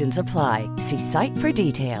 Exclusions apply. See site for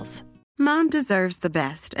details. Mom deserves the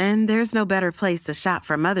best, and there's no better place to shop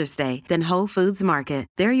for Mother's Day than Whole Foods Market.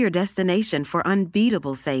 They're your destination for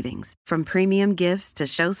unbeatable savings, from premium gifts to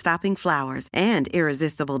show-stopping flowers and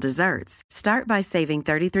irresistible desserts. Start by saving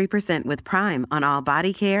 33% with Prime on all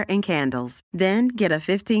body care and candles. Then get a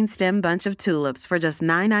 15-stem bunch of tulips for just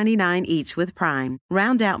 $9.99 each with Prime.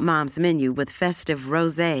 Round out Mom's menu with festive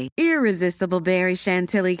rosé, irresistible berry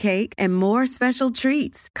chantilly cake, and more special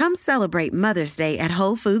treats. Come celebrate Mother's Day at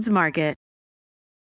Whole Foods Market.